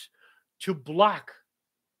groups to block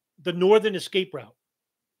the northern escape route.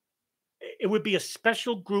 It would be a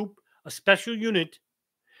special group, a special unit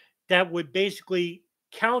that would basically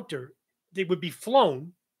counter, they would be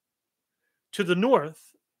flown to the north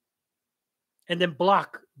and then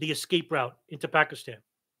block the escape route into Pakistan.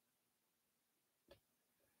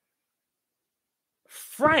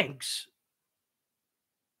 Franks,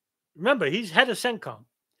 remember, he's head of CENTCOM,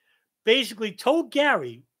 basically told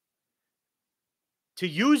Gary to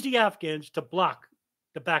use the Afghans to block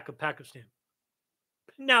the back of Pakistan.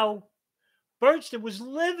 Now, Berntsen was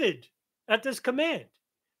livid at this command.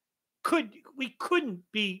 We couldn't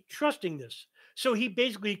be trusting this. So he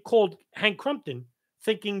basically called Hank Crumpton,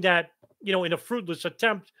 thinking that, in a fruitless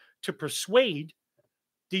attempt to persuade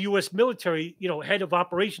the U.S. military, head of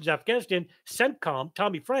operations Afghanistan, CENTCOM,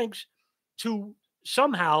 Tommy Franks, to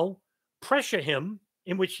somehow pressure him,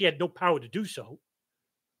 in which he had no power to do so,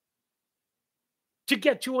 to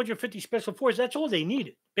get 250 special forces. That's all they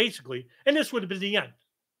needed, basically. And this would have been the end.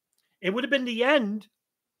 It would have been the end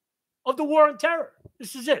of the war on terror.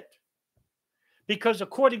 This is it. Because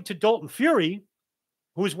according to Dalton Fury,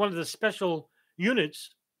 who is one of the special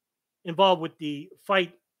units involved with the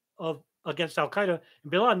fight against Al Qaeda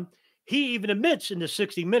and bin Laden, he even admits in the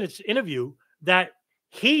 60 Minutes interview that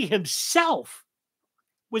he himself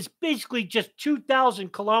was basically just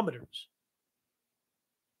 2,000 kilometers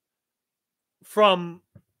from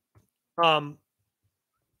bin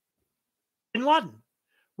Laden,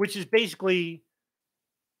 which is basically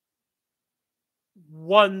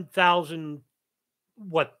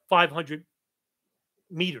 500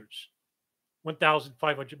 meters,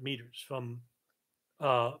 1,500 meters from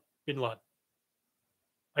bin Laden,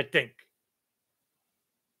 I think.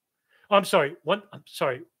 I'm sorry,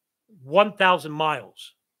 1,000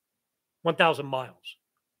 miles. 1,000 miles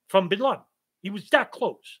from bin Laden. He was that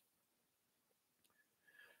close.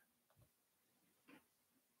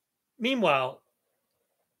 Meanwhile,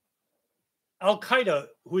 Al Qaeda,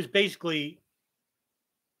 who is basically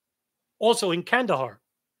also in Kandahar,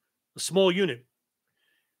 a small unit,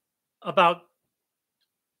 about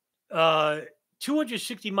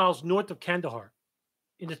 260 miles north of Kandahar,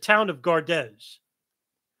 in the town of Gardez,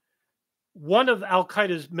 one of Al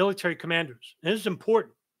Qaeda's military commanders, and this is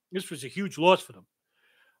important, this was a huge loss for them,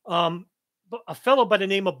 a fellow by the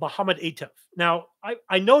name of Mohammad. Now,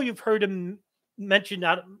 I know you've heard him mentioned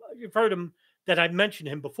that I mentioned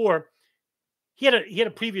him before. He had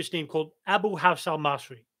a previous name called Abu Hafs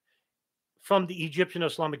al-Masri from the Egyptian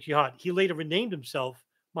Islamic Jihad. He later renamed himself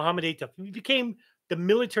Mohammad. He became the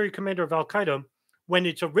military commander of Al Qaeda when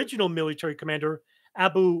its original military commander,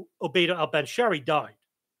 Abu Ubaidah al-Banshari, died.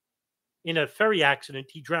 in a ferry accident.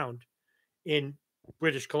 He drowned in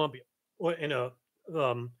British Columbia, or in a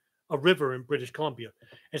river in British Columbia.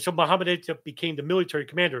 And so Mohammed Attab became the military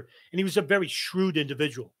commander, and he was a very shrewd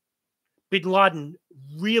individual. Bin Laden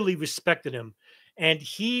really respected him, and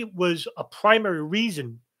he was a primary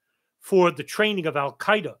reason for the training of Al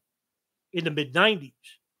Qaeda in the mid 90s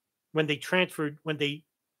when they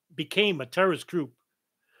became a terrorist group.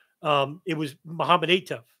 It was Mohammed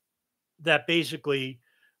Attab that basically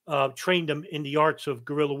trained them in the arts of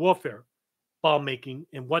guerrilla warfare, bomb making,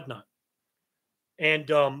 and whatnot. And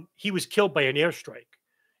he was killed by an airstrike.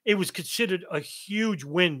 It was considered a huge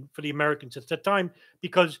win for the Americans at that time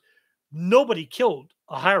because nobody killed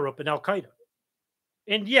a higher up in Al Qaeda.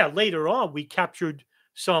 And yeah, later on, we captured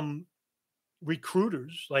some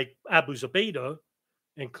recruiters like Abu Zubaydah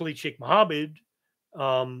and Khalid Sheikh Mohammed,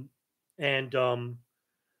 um, and uh,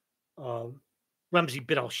 Ramzi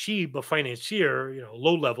bin Al Shib, a financier,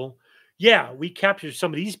 low level. Yeah, we captured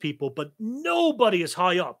some of these people, but nobody as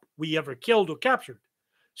high up we ever killed or captured.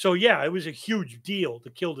 So yeah, it was a huge deal to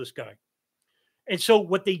kill this guy. And so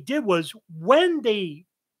what they did was when they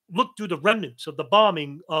looked through the remnants of the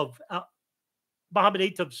bombing of Mohammed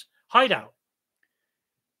Attab's hideout,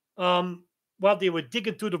 while they were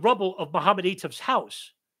digging through the rubble of Mohammed Attab's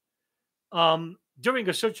house, during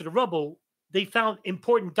a search of the rubble, they found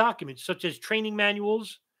important documents such as training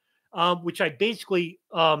manuals, which I basically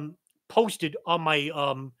posted on my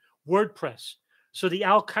WordPress. So the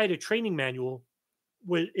Al Qaeda training manual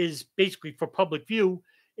is basically for public view.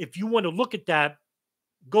 If you want to look at that,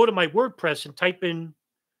 go to my WordPress and type in,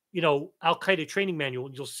 Al Qaeda training manual,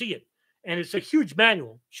 and you'll see it. And it's a huge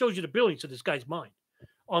manual, shows you the brilliance of this guy's mind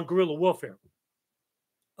on guerrilla warfare.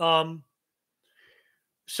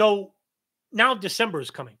 So now December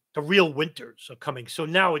is coming. The real winters are coming. So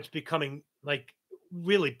now it's becoming like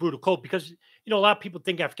really brutal cold because, a lot of people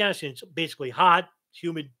think Afghanistan is basically hot,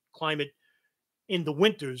 humid climate in the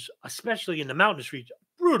winters, especially in the mountainous region.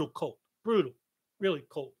 Brutal cold, brutal, really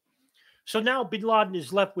cold. So now Bin Laden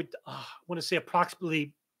is left with, I want to say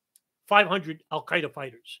approximately 500 Al Qaeda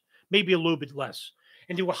fighters, maybe a little bit less.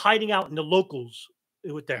 And they were hiding out in the locals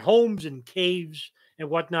with their homes and caves and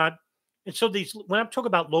whatnot. And so when I'm talking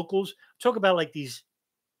about locals, I'm talking about like these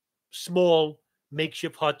small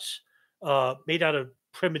makeshift huts made out of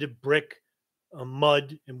primitive brick,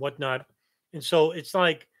 mud, and whatnot. And so it's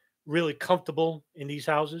like really comfortable in these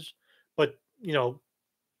houses, but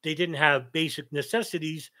they didn't have basic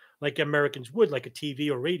necessities like Americans would, like a TV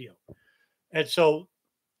or radio. And so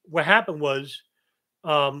what happened was,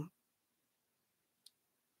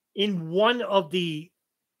 in one of the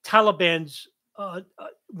Taliban's,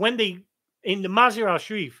 when they in the Mazar al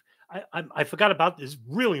Sharif, I forgot about this.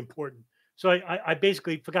 Really important. So I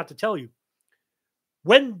basically forgot to tell you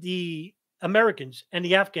when the Americans and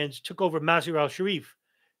the Afghans took over Mazar al Sharif,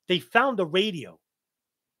 they found a radio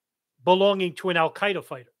belonging to an Al Qaeda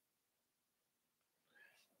fighter.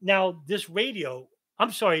 Now, this radio,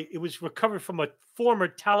 I'm sorry, it was recovered from a former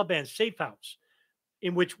Taliban safe house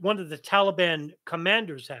in which one of the Taliban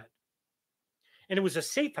commanders had. And it was a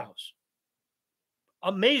safe house.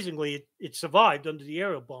 Amazingly, it survived under the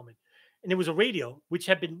aerial bombing. And it was a radio which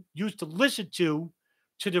had been used to listen to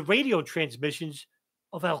the radio transmissions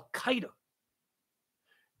of Al Qaeda.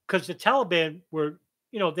 Because the Taliban were,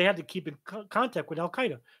 they had to keep in contact with Al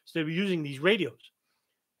Qaeda. So they were using these radios.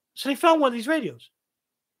 So they found one of these radios.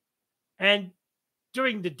 And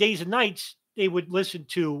during the days and nights, they would listen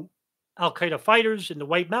to Al Qaeda fighters in the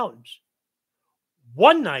White Mountains.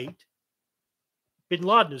 One night, Bin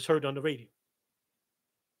Laden is heard on the radio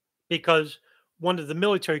because one of the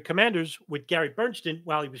military commanders with Gary Berntsen,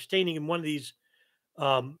 while he was staying in one of these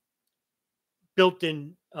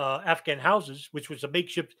built-in Afghan houses, which was a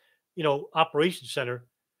makeshift, operations center,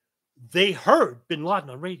 they heard Bin Laden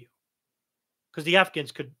on radio because the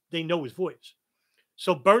Afghans they know his voice.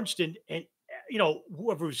 So Berntsen and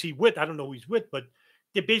whoever was he with, I don't know who he's with, but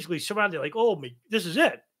they basically surrounded like, oh, this is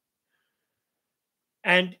it.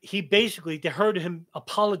 And they heard him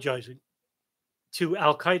apologizing to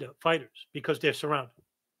Al Qaeda fighters because they're surrounded.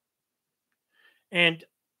 And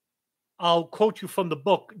I'll quote you from the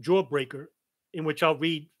book Jawbreaker, in which I'll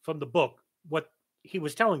read from the book what he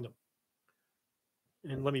was telling them.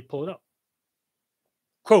 And let me pull it up.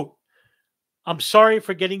 Quote, "I'm sorry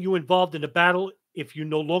for getting you involved in a battle. If you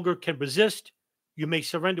no longer can resist, you may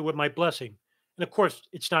surrender with my blessing." And of course,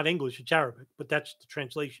 it's not English, it's Arabic, but that's the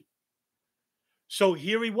translation. So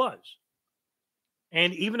here he was.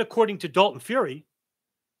 And even according to Dalton Fury,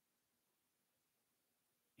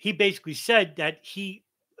 he basically said that he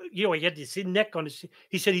had this neck on his,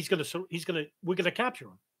 he said we're going to capture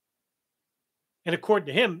him. And according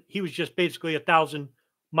to him, he was just basically 1,000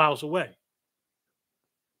 miles away,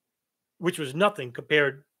 which was nothing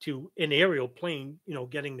compared to an aerial plane,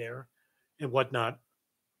 getting there and whatnot.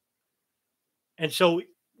 And so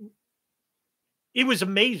it was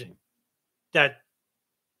amazing that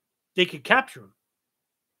they could capture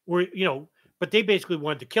him, but they basically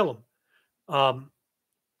wanted to kill him.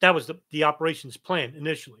 That was the operations plan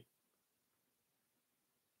initially.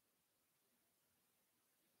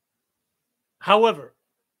 However,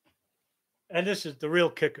 and this is the real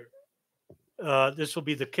kicker. This will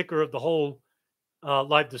be the kicker of the whole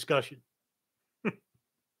live discussion.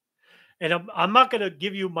 And I'm not going to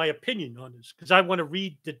give you my opinion on this because I want to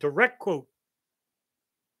read the direct quote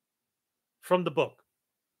from the book,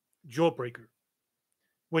 Jawbreaker,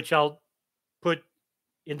 which I'll put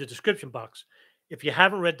in the description box. If you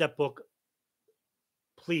haven't read that book,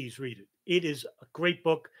 please read it. It is a great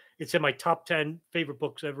book. It's in my top 10 favorite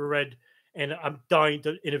books I've ever read. And I'm dying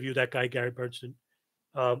to interview that guy, Gary Berntsen,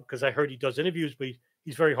 because I heard he does interviews, but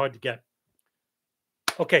he's very hard to get.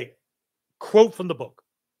 Okay, quote from the book.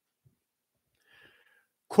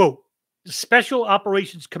 Quote, the Special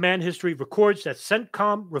Operations Command history records that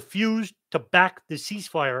CENTCOM refused to back the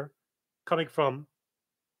ceasefire coming from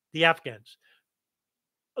the Afghans.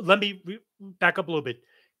 Let me back up a little bit.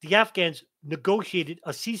 The Afghans negotiated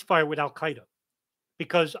a ceasefire with Al Qaeda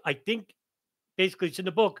because I think basically it's in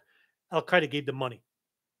the book, Al Qaeda gave them money.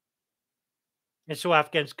 And so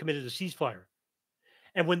Afghans committed a ceasefire.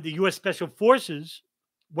 And when the U.S. Special Forces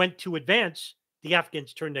went to advance, the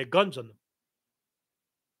Afghans turned their guns on them.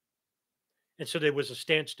 And so there was a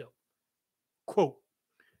standstill. Quote,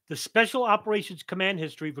 the Special Operations Command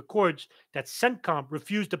history records that CENTCOM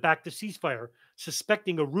refused to back the ceasefire,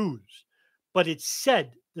 suspecting a ruse. But it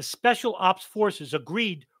said the Special Ops Forces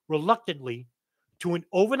agreed reluctantly to an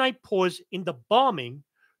overnight pause in the bombing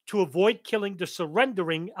to avoid killing the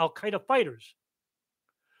surrendering Al Qaeda fighters.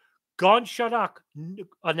 Ghan Sharak,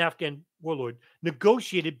 an Afghan warlord,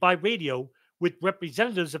 negotiated by radio with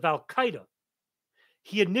representatives of Al Qaeda.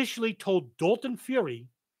 He initially told Dalton Fury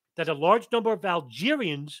that a large number of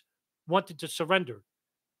Algerians wanted to surrender.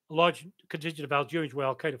 A large contingent of Algerians were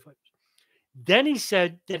Al Qaeda fighters. Then he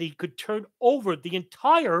said that he could turn over the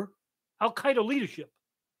entire Al Qaeda leadership.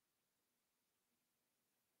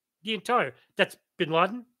 The entire. That's Bin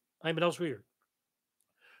Laden, Ayman al-Zawahiri.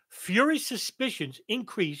 Fury's suspicions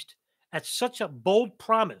increased at such a bold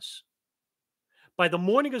promise. By the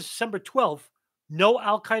morning of December 12th, no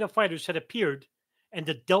Al Qaeda fighters had appeared, and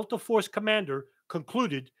the Delta Force commander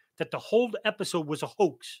concluded that the whole episode was a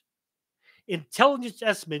hoax. Intelligence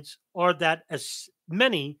estimates are that as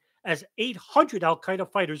many as 800 Al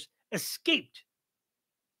Qaeda fighters escaped,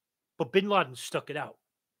 but Bin Laden stuck it out.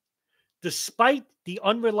 Despite the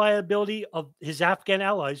unreliability of his Afghan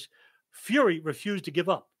allies, Fury refused to give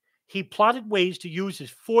up. He plotted ways to use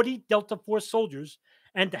his 40 Delta Force soldiers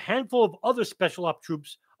and a handful of other special op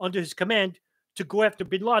troops under his command to go after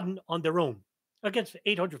Bin Laden on their own against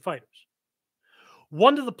 800 fighters.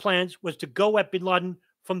 One of the plans was to go at Bin Laden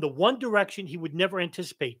from the one direction he would never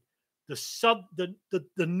anticipate, the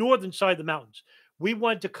northern side of the mountains. We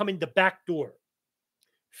wanted to come in the back door.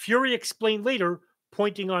 Fury explained later,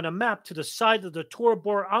 pointing on a map to the side of the Tora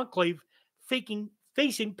Bora enclave facing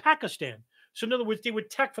Pakistan. So in other words, they would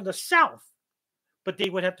attack from the south, but they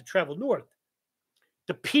would have to travel north.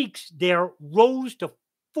 The peaks there rose to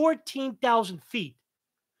 14,000 feet,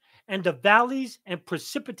 and the valleys and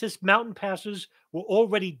precipitous mountain passes were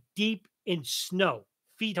already deep in snow,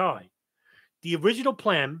 feet high. The original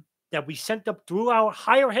plan that we sent up through our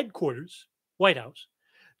higher headquarters, White House,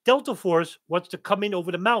 Delta Force wants to come in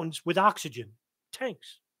over the mountains with oxygen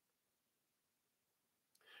tanks.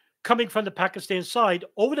 Coming from the Pakistan side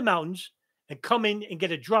over the mountains and come in and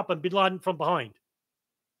get a drop on Bin Laden from behind.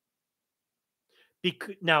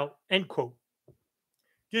 Now, end quote.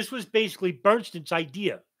 This was basically Berntsen's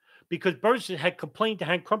idea because Berntsen had complained to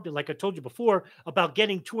Hank Crumpton, like I told you before, about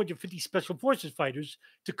getting 250 Special Forces fighters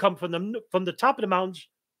to come from the top of the mountains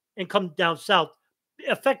and come down south,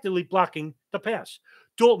 effectively blocking the pass.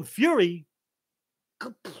 Dalton Fury,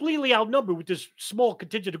 completely outnumbered with this small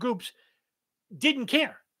contingent of groups, didn't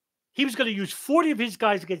care. He was going to use 40 of his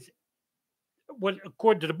guys against, what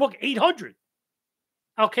according to the book, 800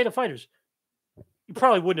 Al Qaeda fighters. He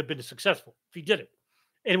probably wouldn't have been successful if he did it.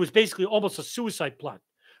 And it was basically almost a suicide plot.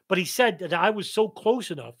 But he said that I was so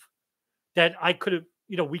close enough that I could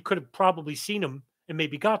have, we could have probably seen him and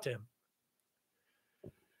maybe got to him.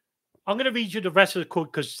 I'm going to read you the rest of the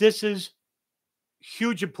quote because this is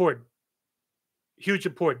huge important. Huge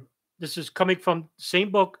important. This is coming from the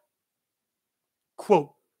same book.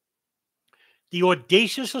 Quote, The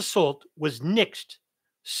audacious assault was nixed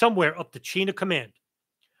somewhere up the chain of command.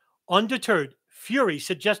 Undeterred, Fury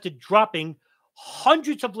suggested dropping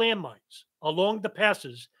hundreds of landmines along the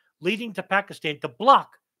passes leading to Pakistan to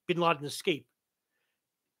block bin Laden's escape.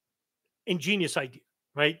 Ingenious idea,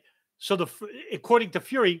 right? So, according to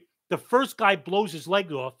Fury, the first guy blows his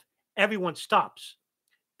leg off, everyone stops.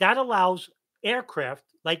 That allows aircraft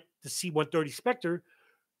like the C-130 Spectre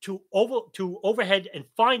to overhead and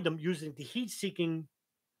find them using the heat-seeking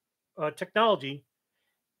technology.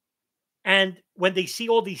 And when they see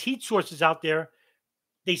all these heat sources out there,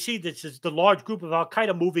 they see this is the large group of Al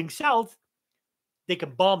Qaeda moving south. They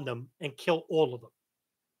can bomb them and kill all of them.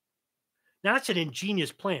 Now that's an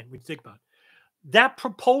ingenious plan when you think about it. That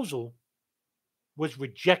proposal was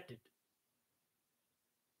rejected.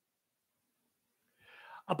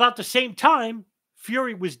 About the same time,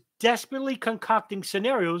 Fury was desperately concocting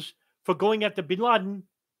scenarios for going after bin Laden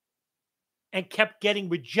and kept getting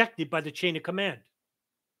rejected by the chain of command.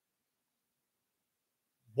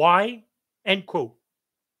 Why? End quote.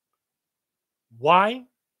 Why?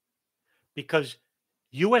 Because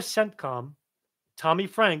USCENTCOM, Tommy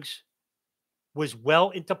Franks, was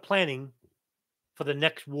well into planning for the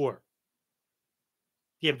next war,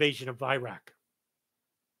 the invasion of Iraq.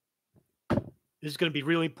 This is going to be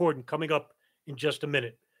really important coming up in just a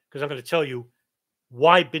minute because I'm going to tell you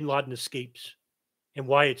why bin Laden escapes and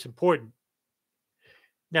why it's important.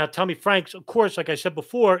 Now, Tommy Franks, of course, like I said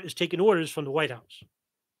before, is taking orders from the White House.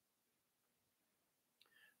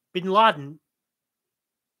 Bin Laden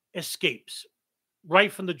escapes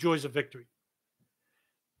right from the joys of victory.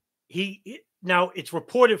 Now, it's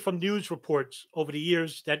reported from news reports over the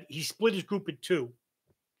years that he split his group in two.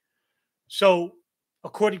 So,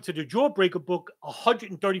 according to the Jawbreaker book,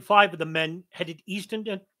 135 of the men headed east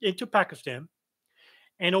into Pakistan,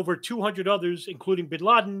 and over 200 others, including bin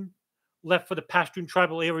Laden, left for the Pashtun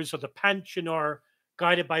tribal areas of the Panjshir,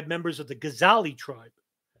 guided by members of the Ghazali tribe,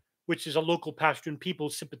 which is a local Pashtun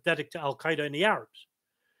people sympathetic to Al Qaeda and the Arabs.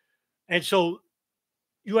 And so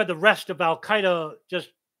you had the rest of Al Qaeda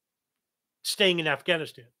just staying in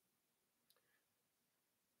Afghanistan.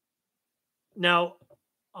 Now,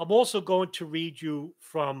 I'm also going to read you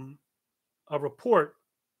from a report,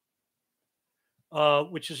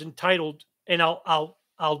 which is entitled, and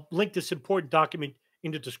I'll link this important document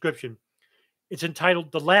in the description. It's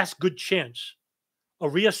entitled "The Last Good Chance: A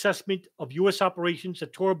Reassessment of U.S. Operations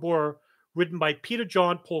at Tora Bora," written by Peter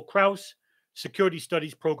John Paul Krauss, Security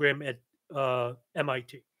Studies Program at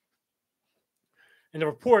MIT. And the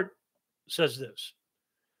report says this: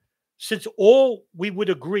 since all we would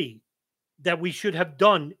agree that we should have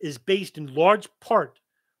done is based in large part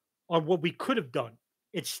on what we could have done,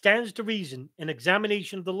 it stands to reason an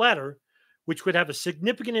examination of the latter, which would have a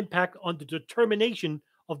significant impact on the determination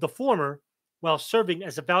of the former, while serving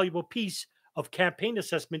as a valuable piece of campaign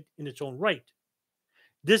assessment in its own right.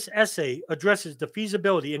 This essay addresses the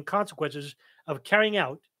feasibility and consequences of carrying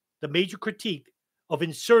out the major critique of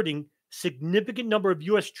inserting significant number of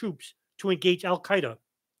U.S. troops to engage Al Qaeda,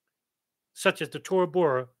 such as the Tora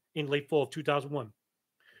Bora in late fall of 2001.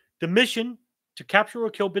 The mission to capture or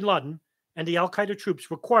kill bin Laden and the Al Qaeda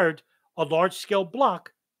troops required a large-scale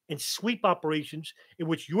block and sweep operations in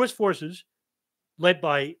which U.S. forces, led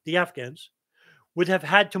by the Afghans, would have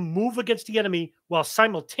had to move against the enemy while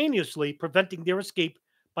simultaneously preventing their escape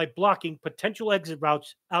by blocking potential exit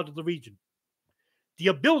routes out of the region. The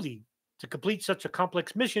ability to complete such a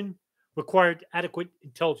complex mission required adequate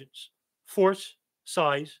intelligence, force,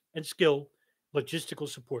 size, and skill, logistical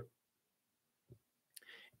support.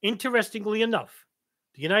 Interestingly enough,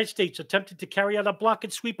 the United States attempted to carry out a block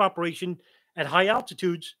and sweep operation at high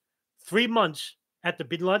altitudes 3 months after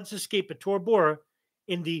bin Laden's escape at Tora Bora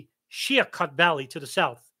in the Shiakat Valley to the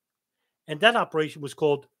south, and that operation was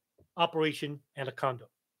called Operation Anaconda.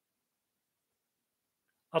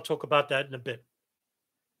 I'll talk about that in a bit.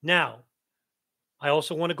 Now, I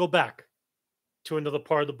also want to go back to another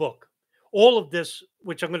part of the book. All of this,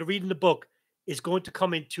 which I'm going to read in the book, is going to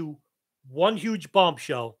come into one huge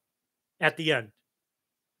bombshell at the end.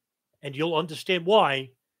 And you'll understand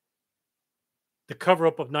why the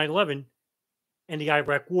cover-up of 9/11 and the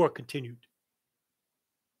Iraq War continued.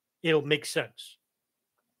 It'll make sense.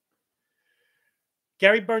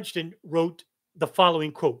 Gary Berntsen wrote the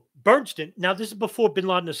following quote. Berntsen, now this is before bin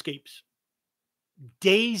Laden escapes.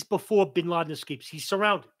 Days before bin Laden escapes, he's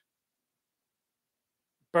surrounded.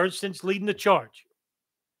 Berntsen's leading the charge.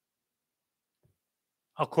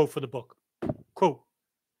 I'll quote from the book. Quote,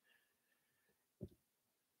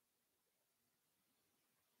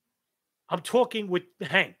 I'm talking with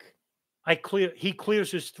Hank. He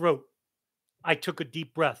clears his throat. I took a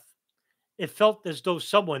deep breath. It felt as though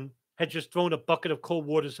someone had just thrown a bucket of cold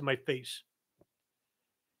waters in my face.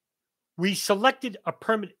 We selected a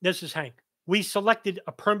permanent, this is Hank, we selected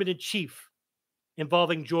a permanent chief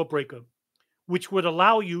involving Jawbreaker, which would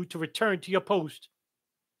allow you to return to your post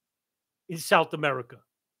in South America,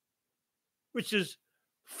 which is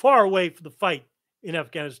far away from the fight in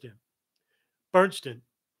Afghanistan. Berntsen,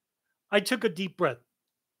 I took a deep breath.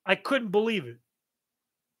 I couldn't believe it.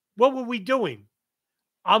 What were we doing?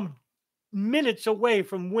 I'm minutes away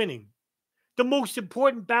from winning the most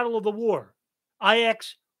important battle of the war. I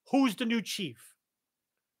asked, who's the new chief?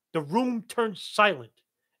 The room turned silent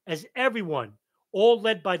as everyone, all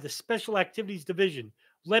led by the Special Activities Division,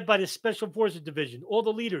 led by the Special Forces Division, all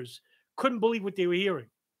the leaders, couldn't believe what they were hearing.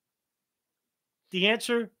 The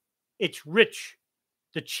answer, it's Rich,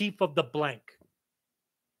 the chief of the blank.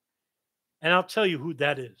 And I'll tell you who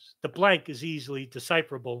that is. The blank is easily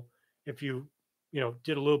decipherable if you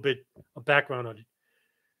did a little bit of background on it.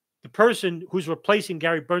 The person who's replacing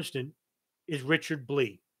Gary Berntsen is Richard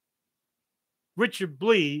Blee. Richard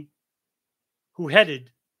Blee, who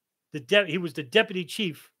headed he was the deputy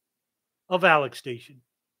chief of Alex Station,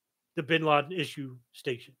 the Bin Laden issue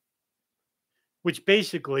station, which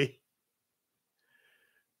basically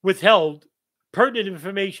withheld pertinent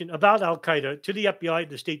information about Al Qaeda to the FBI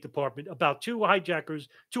and the State Department about two hijackers,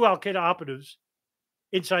 two Al Qaeda operatives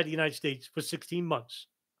inside the United States for 16 months,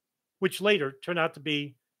 which later turned out to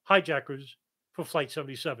be hijackers for Flight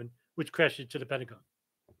 77, which crashed into the Pentagon.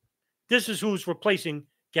 This is who's replacing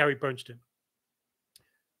Gary Berntsen.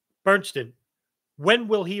 Berntsen, when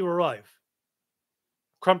will he arrive?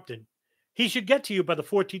 Crumpton, he should get to you by the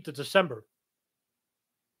 14th of December.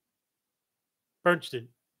 Berntsen,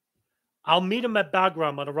 I'll meet him at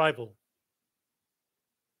Bagram on arrival.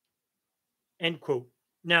 End quote.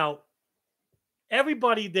 Now,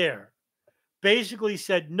 everybody there basically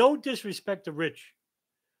said, no disrespect to Rich,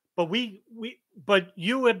 but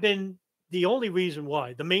you have been the only reason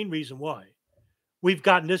why, the main reason why we've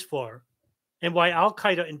gotten this far and why Al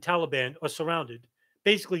Qaeda and Taliban are surrounded,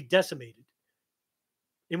 basically decimated,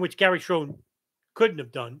 in which Gary Schroen couldn't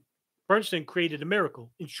have done. Berntsen created a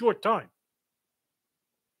miracle in short time.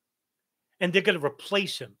 And they're going to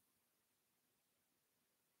replace him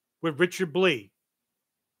with Richard Blee.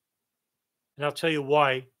 And I'll tell you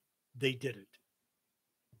why they did it.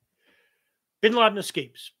 Bin Laden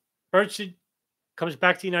escapes. Berntsen comes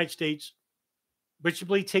back to the United States. Richard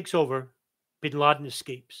Blee takes over. Bin Laden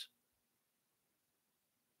escapes.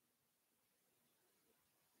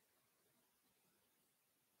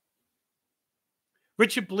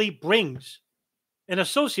 Richard Blee brings an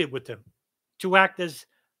associate with him to act as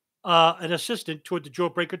an assistant toward the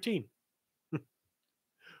Jawbreaker team.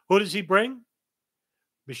 Who does he bring?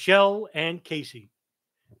 Michelle Ann Casey.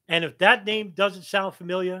 And if that name doesn't sound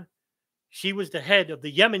familiar, she was the head of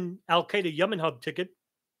the Al Qaeda Yemen hub ticket,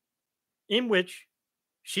 in which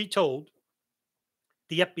she told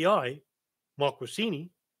the FBI, Mark Rossini,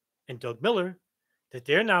 and Doug Miller that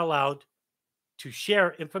they're not allowed to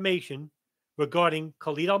share information regarding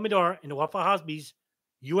Khalid al-Mihdhar and Wafa Hasbi's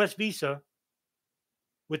U.S. visa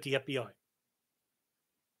with the FBI.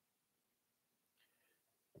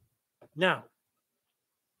 Now,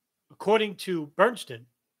 according to Berntsen,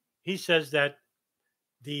 he says that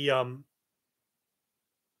when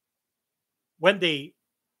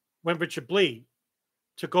Richard Blee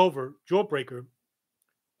took over Jawbreaker,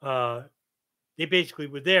 they basically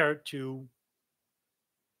were there to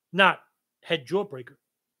not head Jawbreaker,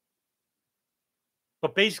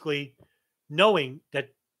 but basically knowing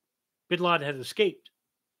that Bin Laden had escaped,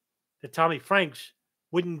 that Tommy Franks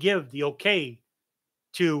wouldn't give the okay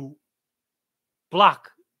to block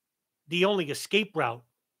the only escape route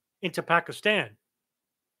into Pakistan,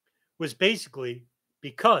 was basically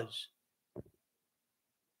because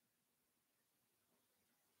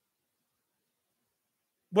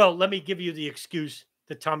let me give you the excuse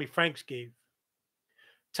that Tommy Franks gave.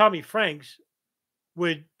 Tommy Franks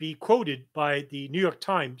would be quoted by the New York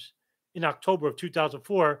Times in October of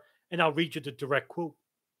 2004, and I'll read you the direct quote.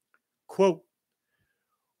 Quote,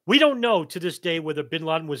 we don't know to this day whether Bin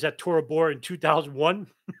Laden was at Tora Bora in 2001.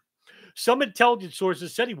 Some intelligence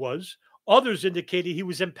sources said he was. Others indicated he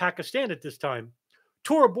was in Pakistan at this time.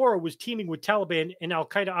 Tora Bora was teaming with Taliban and Al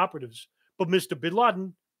Qaeda operatives, but Mr. Bin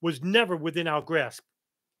Laden was never within our grasp.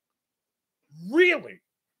 Really?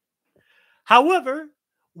 However,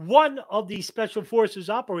 one of the Special Forces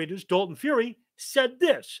operators, Dalton Fury, said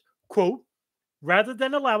this, quote, rather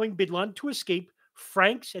than allowing Bin Laden to escape,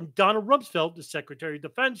 Franks and Donald Rumsfeld, the Secretary of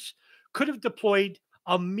Defense, could have deployed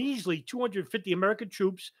a measly 250 American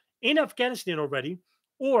troops in Afghanistan already,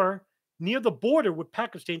 or near the border with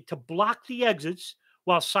Pakistan to block the exits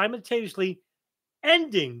while simultaneously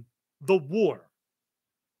ending the war.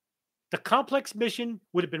 The complex mission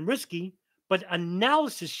would have been risky, but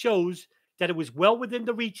analysis shows that it was well within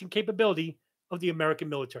the reach and capability of the American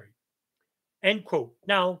military. End quote.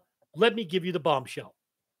 Now, let me give you the bombshell.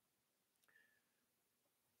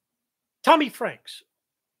 Tommy Franks,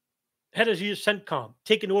 head of the USCENTCOM,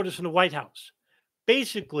 taking orders from the White House,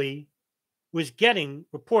 basically was getting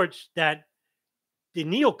reports that the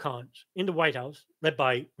neocons in the White House, led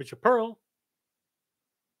by Richard Perle,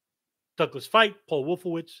 Douglas Feith, Paul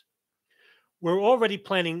Wolfowitz, were already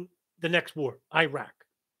planning the next war, Iraq,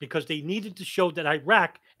 because they needed to show that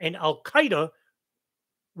Iraq and Al-Qaeda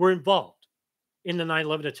were involved in the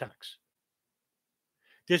 9/11 attacks.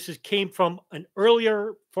 This came from an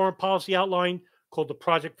earlier foreign policy outline called the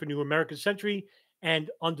Project for New American Century and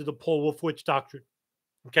under the Paul Wolfowitz Doctrine.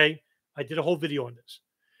 Okay? I did a whole video on this.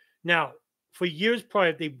 Now, for years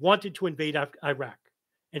prior, they wanted to invade Iraq.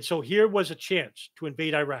 And so here was a chance to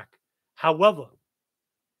invade Iraq. However,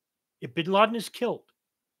 if bin Laden is killed,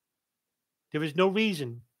 there is no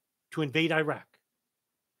reason to invade Iraq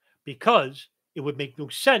because it would make no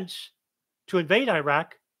sense to invade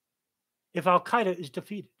Iraq if Al-Qaeda is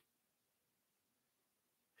defeated.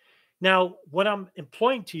 Now, what I'm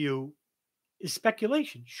employing to you is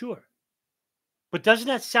speculation, sure. But doesn't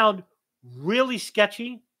that sound really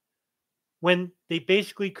sketchy when they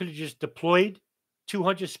basically could have just deployed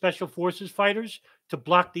 200 special forces fighters to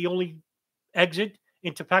block the only exit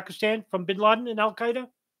into Pakistan from bin Laden and Al-Qaeda?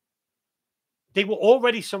 They were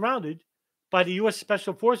already surrounded by the U.S.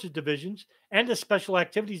 Special Forces divisions and the Special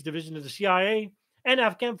Activities Division of the CIA and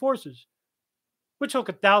Afghan forces. We're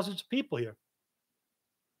talking thousands of people here.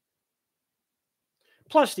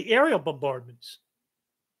 Plus the aerial bombardments.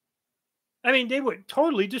 I mean, they were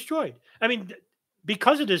totally destroyed. I mean,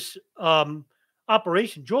 because of this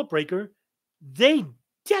Operation Jawbreaker, they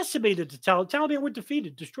decimated the Taliban. Taliban were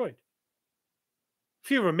defeated, destroyed.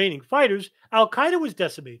 Few remaining fighters. Al-Qaeda was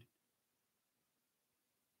decimated.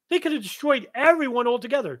 They could have destroyed everyone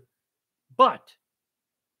altogether, but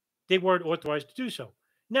they weren't authorized to do so.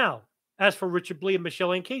 Now, as for Richard Lee and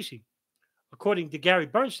Michelle Ann Casey, according to Gary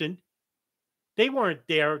Berntsen, they weren't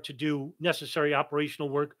there to do necessary operational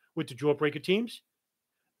work with the Jawbreaker teams.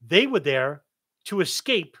 They were there to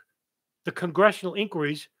escape the congressional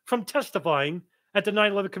inquiries from testifying at the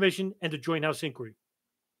 9/11 Commission and the Joint House Inquiry.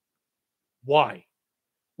 Why?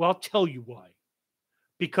 Well, I'll tell you why.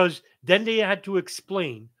 Because then they had to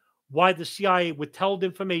explain why the CIA withheld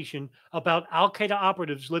information about Al-Qaeda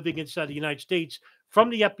operatives living inside the United States from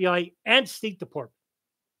the FBI and State Department.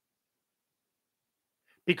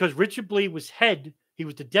 Because Richard Lee was he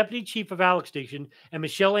was the deputy chief of Alex Station, and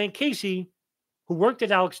Michelle Ann Casey, who worked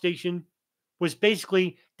at Alex Station, was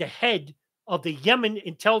basically the head of the Yemen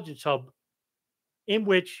intelligence hub in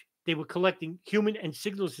which they were collecting human and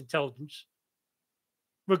signals intelligence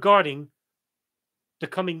regarding the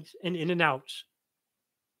comings and in and outs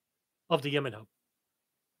of the Yemen hub.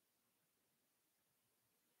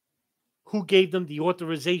 Who gave them the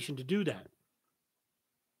authorization to do that?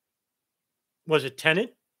 Was it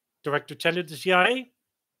Tenet, Director Tenet of the CIA?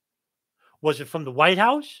 Was it from the White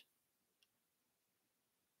House?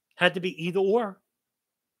 Had to be either or.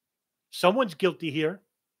 Someone's guilty here.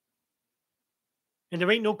 And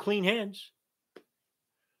there ain't no clean hands.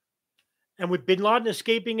 And with bin Laden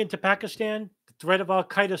escaping into Pakistan, the threat of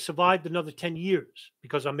Al-Qaeda survived another 10 years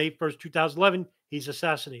because on May 1st, 2011, he's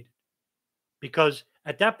assassinated. Because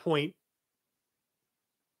at that point,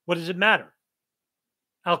 what does it matter?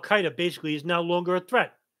 Al-Qaeda basically is no longer a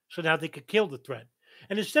threat. So now they could kill the threat.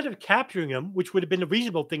 And instead of capturing him, which would have been a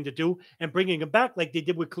reasonable thing to do, and bringing him back like they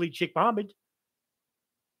did with Khalid Sheikh Mohammed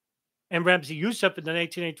and Ramzi Youssef in the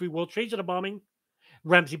 1993 World Trade Center bombing,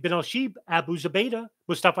 Ramzi bin al-Shib, Abu Zubaydah,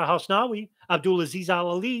 Mustafa Hasnawi, Abdul Aziz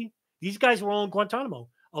al-Ali, these guys were all in Guantanamo,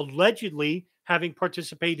 allegedly having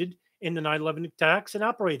participated in the 9/11 attacks and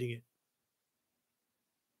operating it.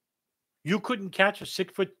 You couldn't catch a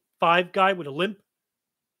 6'5" guy with a limp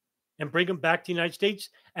and bring him back to the United States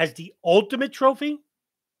as the ultimate trophy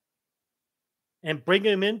and bring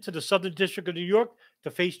him into the Southern District of New York to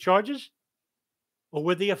face charges? Or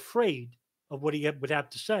were they afraid of what he would have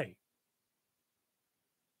to say?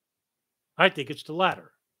 I think it's the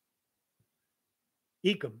latter.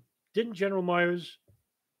 Ecom, didn't General Myers,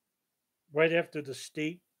 right after the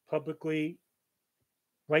state publicly,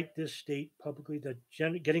 write this state publicly that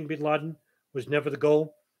getting bin Laden was never the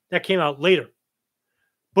goal? That came out later.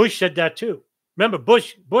 Bush said that too. Remember,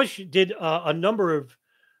 Bush did a number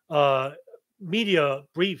of media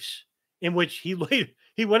briefs in which he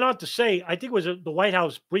went on to say, I think it was the White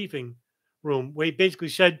House briefing room where he basically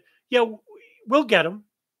said, "Yeah, we'll get him.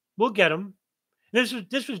 We'll get him."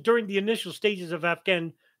 This was during the initial stages of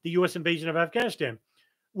the U.S. invasion of Afghanistan,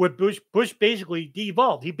 where Bush basically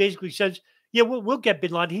devolved. He basically says, "Yeah, we'll get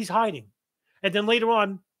Bin Laden. He's hiding," and then later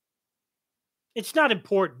on, it's not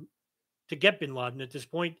important to get Bin Laden at this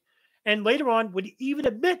point. And later on, would even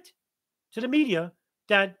admit to the media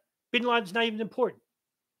that Bin Laden's not even important.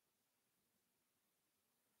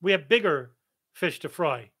 We have bigger fish to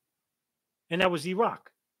fry, and that was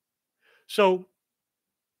Iraq. So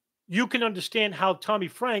you can understand how Tommy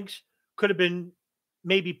Franks could have been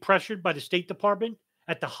maybe pressured by the State Department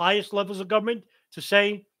at the highest levels of government to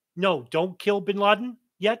say, no, don't kill Bin Laden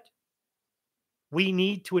yet. We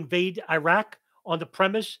need to invade Iraq on the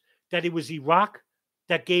premise that it was Iraq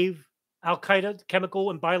that gave Al Qaeda chemical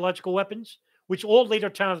and biological weapons, which all later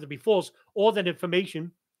turned out to be false. All that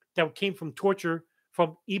information that came from torture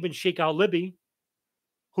from Ibn Sheikh al Libi,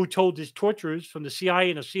 who told his torturers from the CIA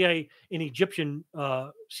and a CIA in Egyptian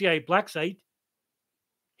CIA black site,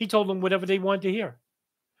 he told them whatever they wanted to hear.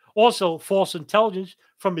 Also, false intelligence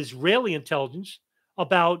from Israeli intelligence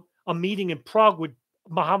about a meeting in Prague with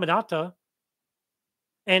Mohammad Atta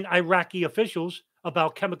and Iraqi officials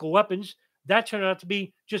about chemical weapons. That turned out to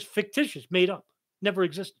be just fictitious, made up, never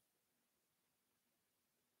existed.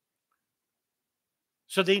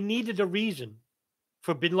 So they needed a reason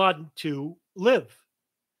for Bin Laden to live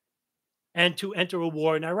and to enter a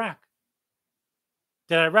war in Iraq.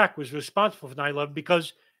 That Iraq was responsible for 9/11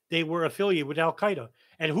 because they were affiliated with Al Qaeda.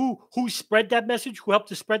 And who spread that message? Who helped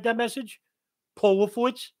to spread that message? Paul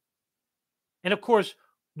Wolfowitz, and of course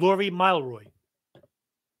Laurie Milroy.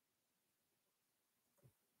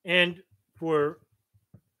 And for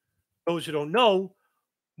those who don't know,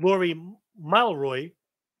 Laurie Milroy,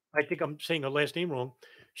 I think I'm saying her last name wrong.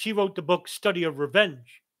 She wrote the book Study of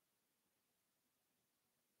Revenge.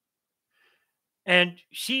 And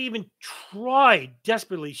she even tried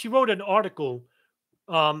desperately. She wrote an article,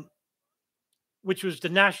 which was the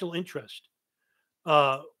national interest,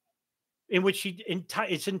 in which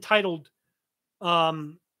it's entitled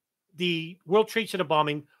 "The World Trade Center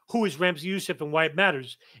Bombing: Who is Ramzi Youssef and Why It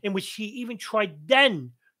Matters," in which she even tried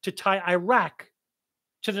then to tie Iraq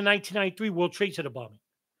to the 1993 World Trade Center bombing.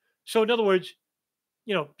 So, in other words,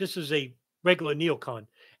 this is a regular neocon,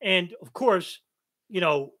 and of course,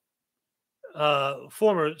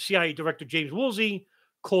 former CIA Director James Woolsey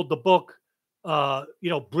called the book,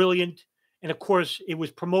 brilliant. And of course, it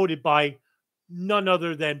was promoted by none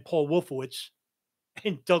other than Paul Wolfowitz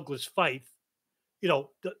and Douglas Feith,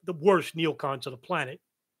 the worst neocons on the planet.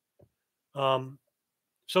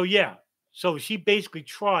 So she basically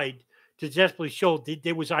tried to desperately show that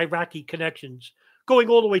there was Iraqi connections going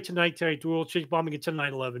all the way to 1992, World Trade bombing into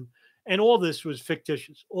 9/11, and all this was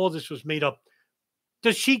fictitious. All this was made up.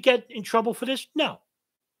 Does she get in trouble for this? No.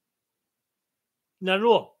 Not at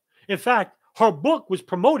all. In fact, her book was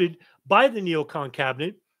promoted by the neocon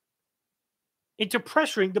cabinet into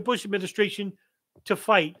pressuring the Bush administration to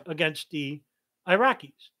fight against the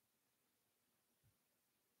Iraqis.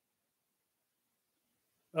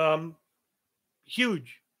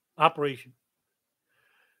 Huge operation.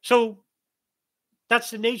 So that's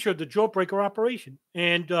the nature of the Jawbreaker operation.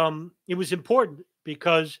 And it was important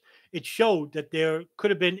because it showed that there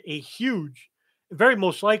could have been a huge, very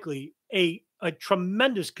most likely, a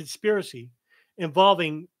tremendous conspiracy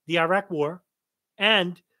involving the Iraq War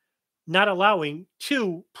and not allowing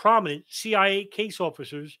two prominent CIA case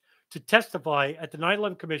officers to testify at the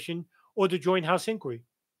 9/11 Commission or the Joint House Inquiry,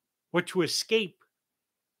 or to escape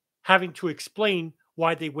having to explain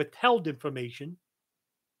why they withheld information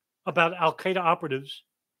about Al Qaeda operatives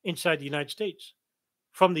inside the United States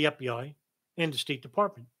from the FBI and the State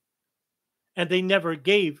Department. And they never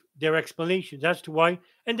gave their explanations as to why,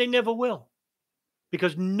 and they never will,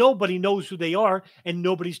 because nobody knows who they are and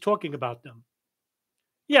nobody's talking about them.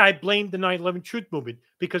 Yeah, I blame the 9/11 Truth Movement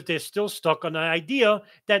because they're still stuck on the idea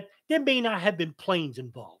that there may not have been planes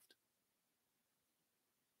involved.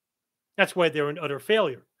 That's why they're an utter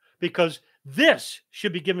failure, because this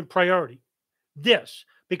should be given priority. This,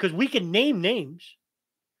 because we can name names.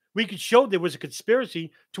 We could show there was a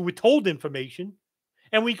conspiracy to withhold information,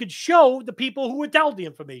 and we could show the people who withheld the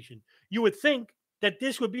information. You would think that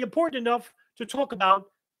this would be important enough to talk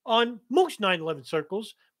about on most 9/11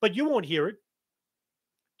 circles, but you won't hear it.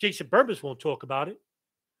 Jason Burbis won't talk about it.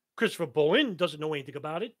 Christopher Bowen doesn't know anything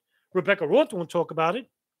about it. Rebecca Roth won't talk about it.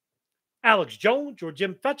 Alex Jones or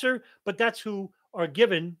Jim Fetzer, but that's who are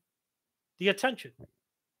given the attention.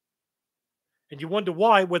 And you wonder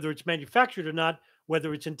why, whether it's manufactured or not,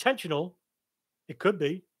 whether it's intentional. It could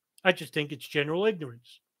be. I just think it's general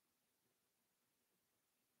ignorance.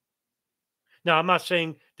 Now, I'm not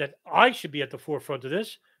saying that I should be at the forefront of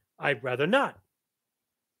this. I'd rather not.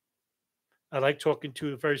 I like talking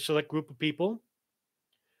to a very select group of people,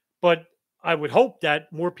 but I would hope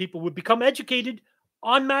that more people would become educated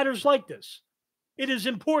on matters like this. It is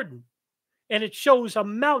important, and it shows a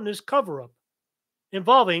mountainous cover up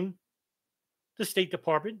involving the State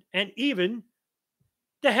Department and even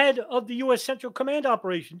the head of the U.S. Central Command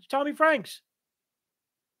Operations, Tommy Franks.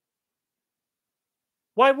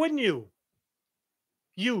 Why wouldn't you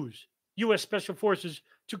use U.S. Special Forces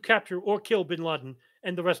to capture or kill bin Laden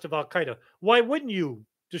and the rest of Al Qaeda? Why wouldn't you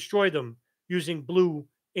destroy them using Blue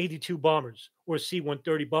 82 bombers or C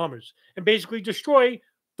 130 bombers and basically destroy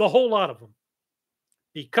the whole lot of them?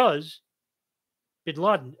 Because bin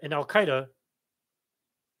Laden and Al Qaeda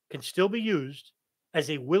can still be used as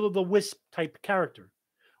a will o' the wisp type character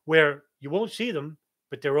where you won't see them,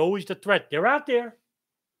 but they're always the threat. They're out there.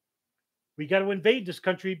 We got to invade this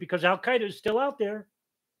country because Al Qaeda is still out there.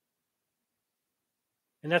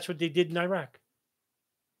 And that's what they did in Iraq.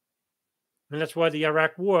 And that's why the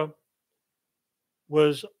Iraq War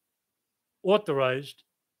was authorized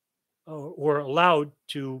or allowed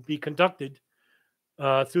to be conducted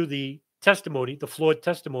through the testimony, the flawed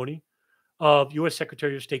testimony of U.S.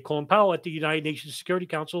 Secretary of State Colin Powell at the United Nations Security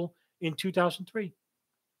Council in 2003.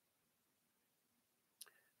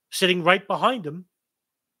 Sitting right behind him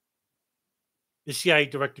is CIA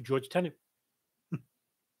Director George Tenet.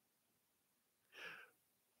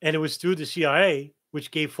 And it was through the CIA, which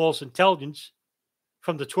gave false intelligence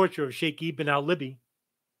from the torture of Sheikh Ibn al-Libi,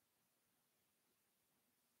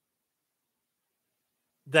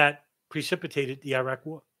 that precipitated the Iraq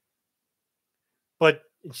War. But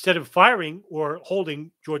instead of firing or holding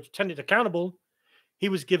George Tenet accountable, he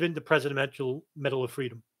was given the Presidential Medal of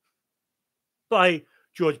Freedom by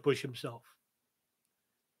George Bush himself.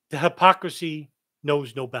 The hypocrisy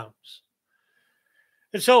knows no bounds.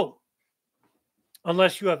 And so,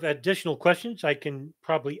 unless you have additional questions, I can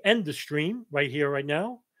probably end the stream right here, right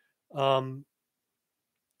now.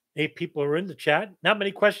 8 people are in the chat. Not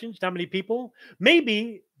many questions, not many people.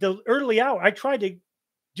 Maybe the early hour. I tried to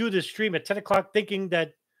do this stream at 10 o'clock thinking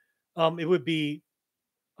that it would be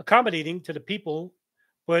accommodating to the people,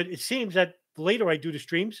 but it seems that the later I do the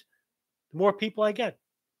streams, the more people I get.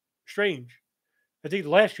 Strange. I think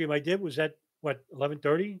the last stream I did was at,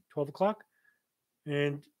 11:30, 12 o'clock?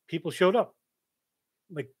 And people showed up.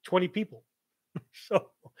 Like 20 people.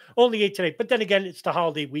 So only 8 today. But then again, it's the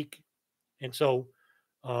holiday week. And so,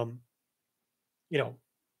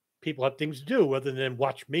 people have things to do other than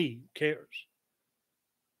watch me. Who cares?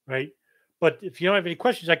 Right? But if you don't have any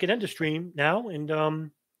questions, I can end the stream now.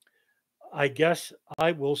 And I guess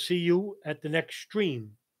I will see you at the next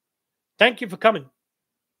stream. Thank you for coming.